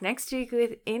be back next week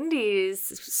with Indy's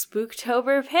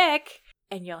Spooktober pick.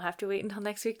 And you'll have to wait until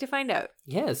next week to find out.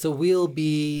 Yeah, so we'll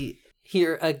be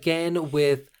here again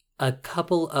with a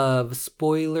couple of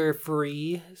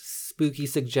spoiler-free spooky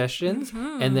suggestions,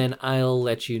 and then I'll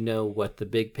let you know what the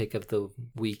big pick of the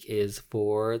week is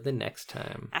for the next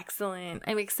time. Excellent.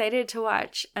 I'm excited to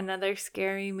watch another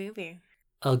scary movie.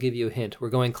 I'll give you a hint. We're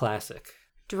going classic.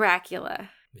 Dracula.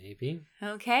 Maybe.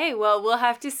 Okay, well, we'll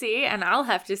have to see, and I'll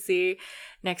have to see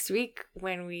next week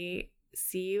when we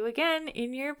see you again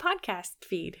in your podcast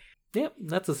feed. Yep,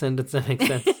 that's a sentence that makes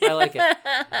sense. I like it.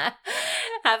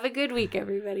 Have a good week,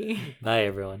 everybody. Bye,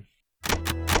 everyone.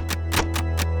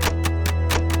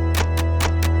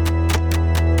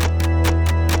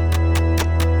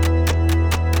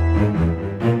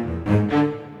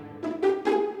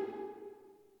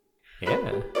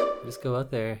 Yeah, just go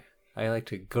out there. I like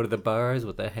to go to the bars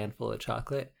with a handful of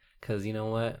chocolate because you know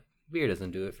what? Beer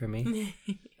doesn't do it for me.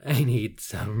 I need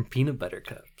some peanut butter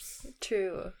cups.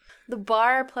 True. The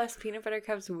bar plus peanut butter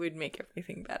cups would make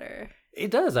everything better.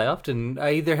 It does. I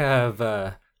either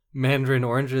have mandarin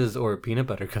oranges or peanut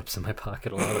butter cups in my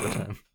pocket a lot of the time.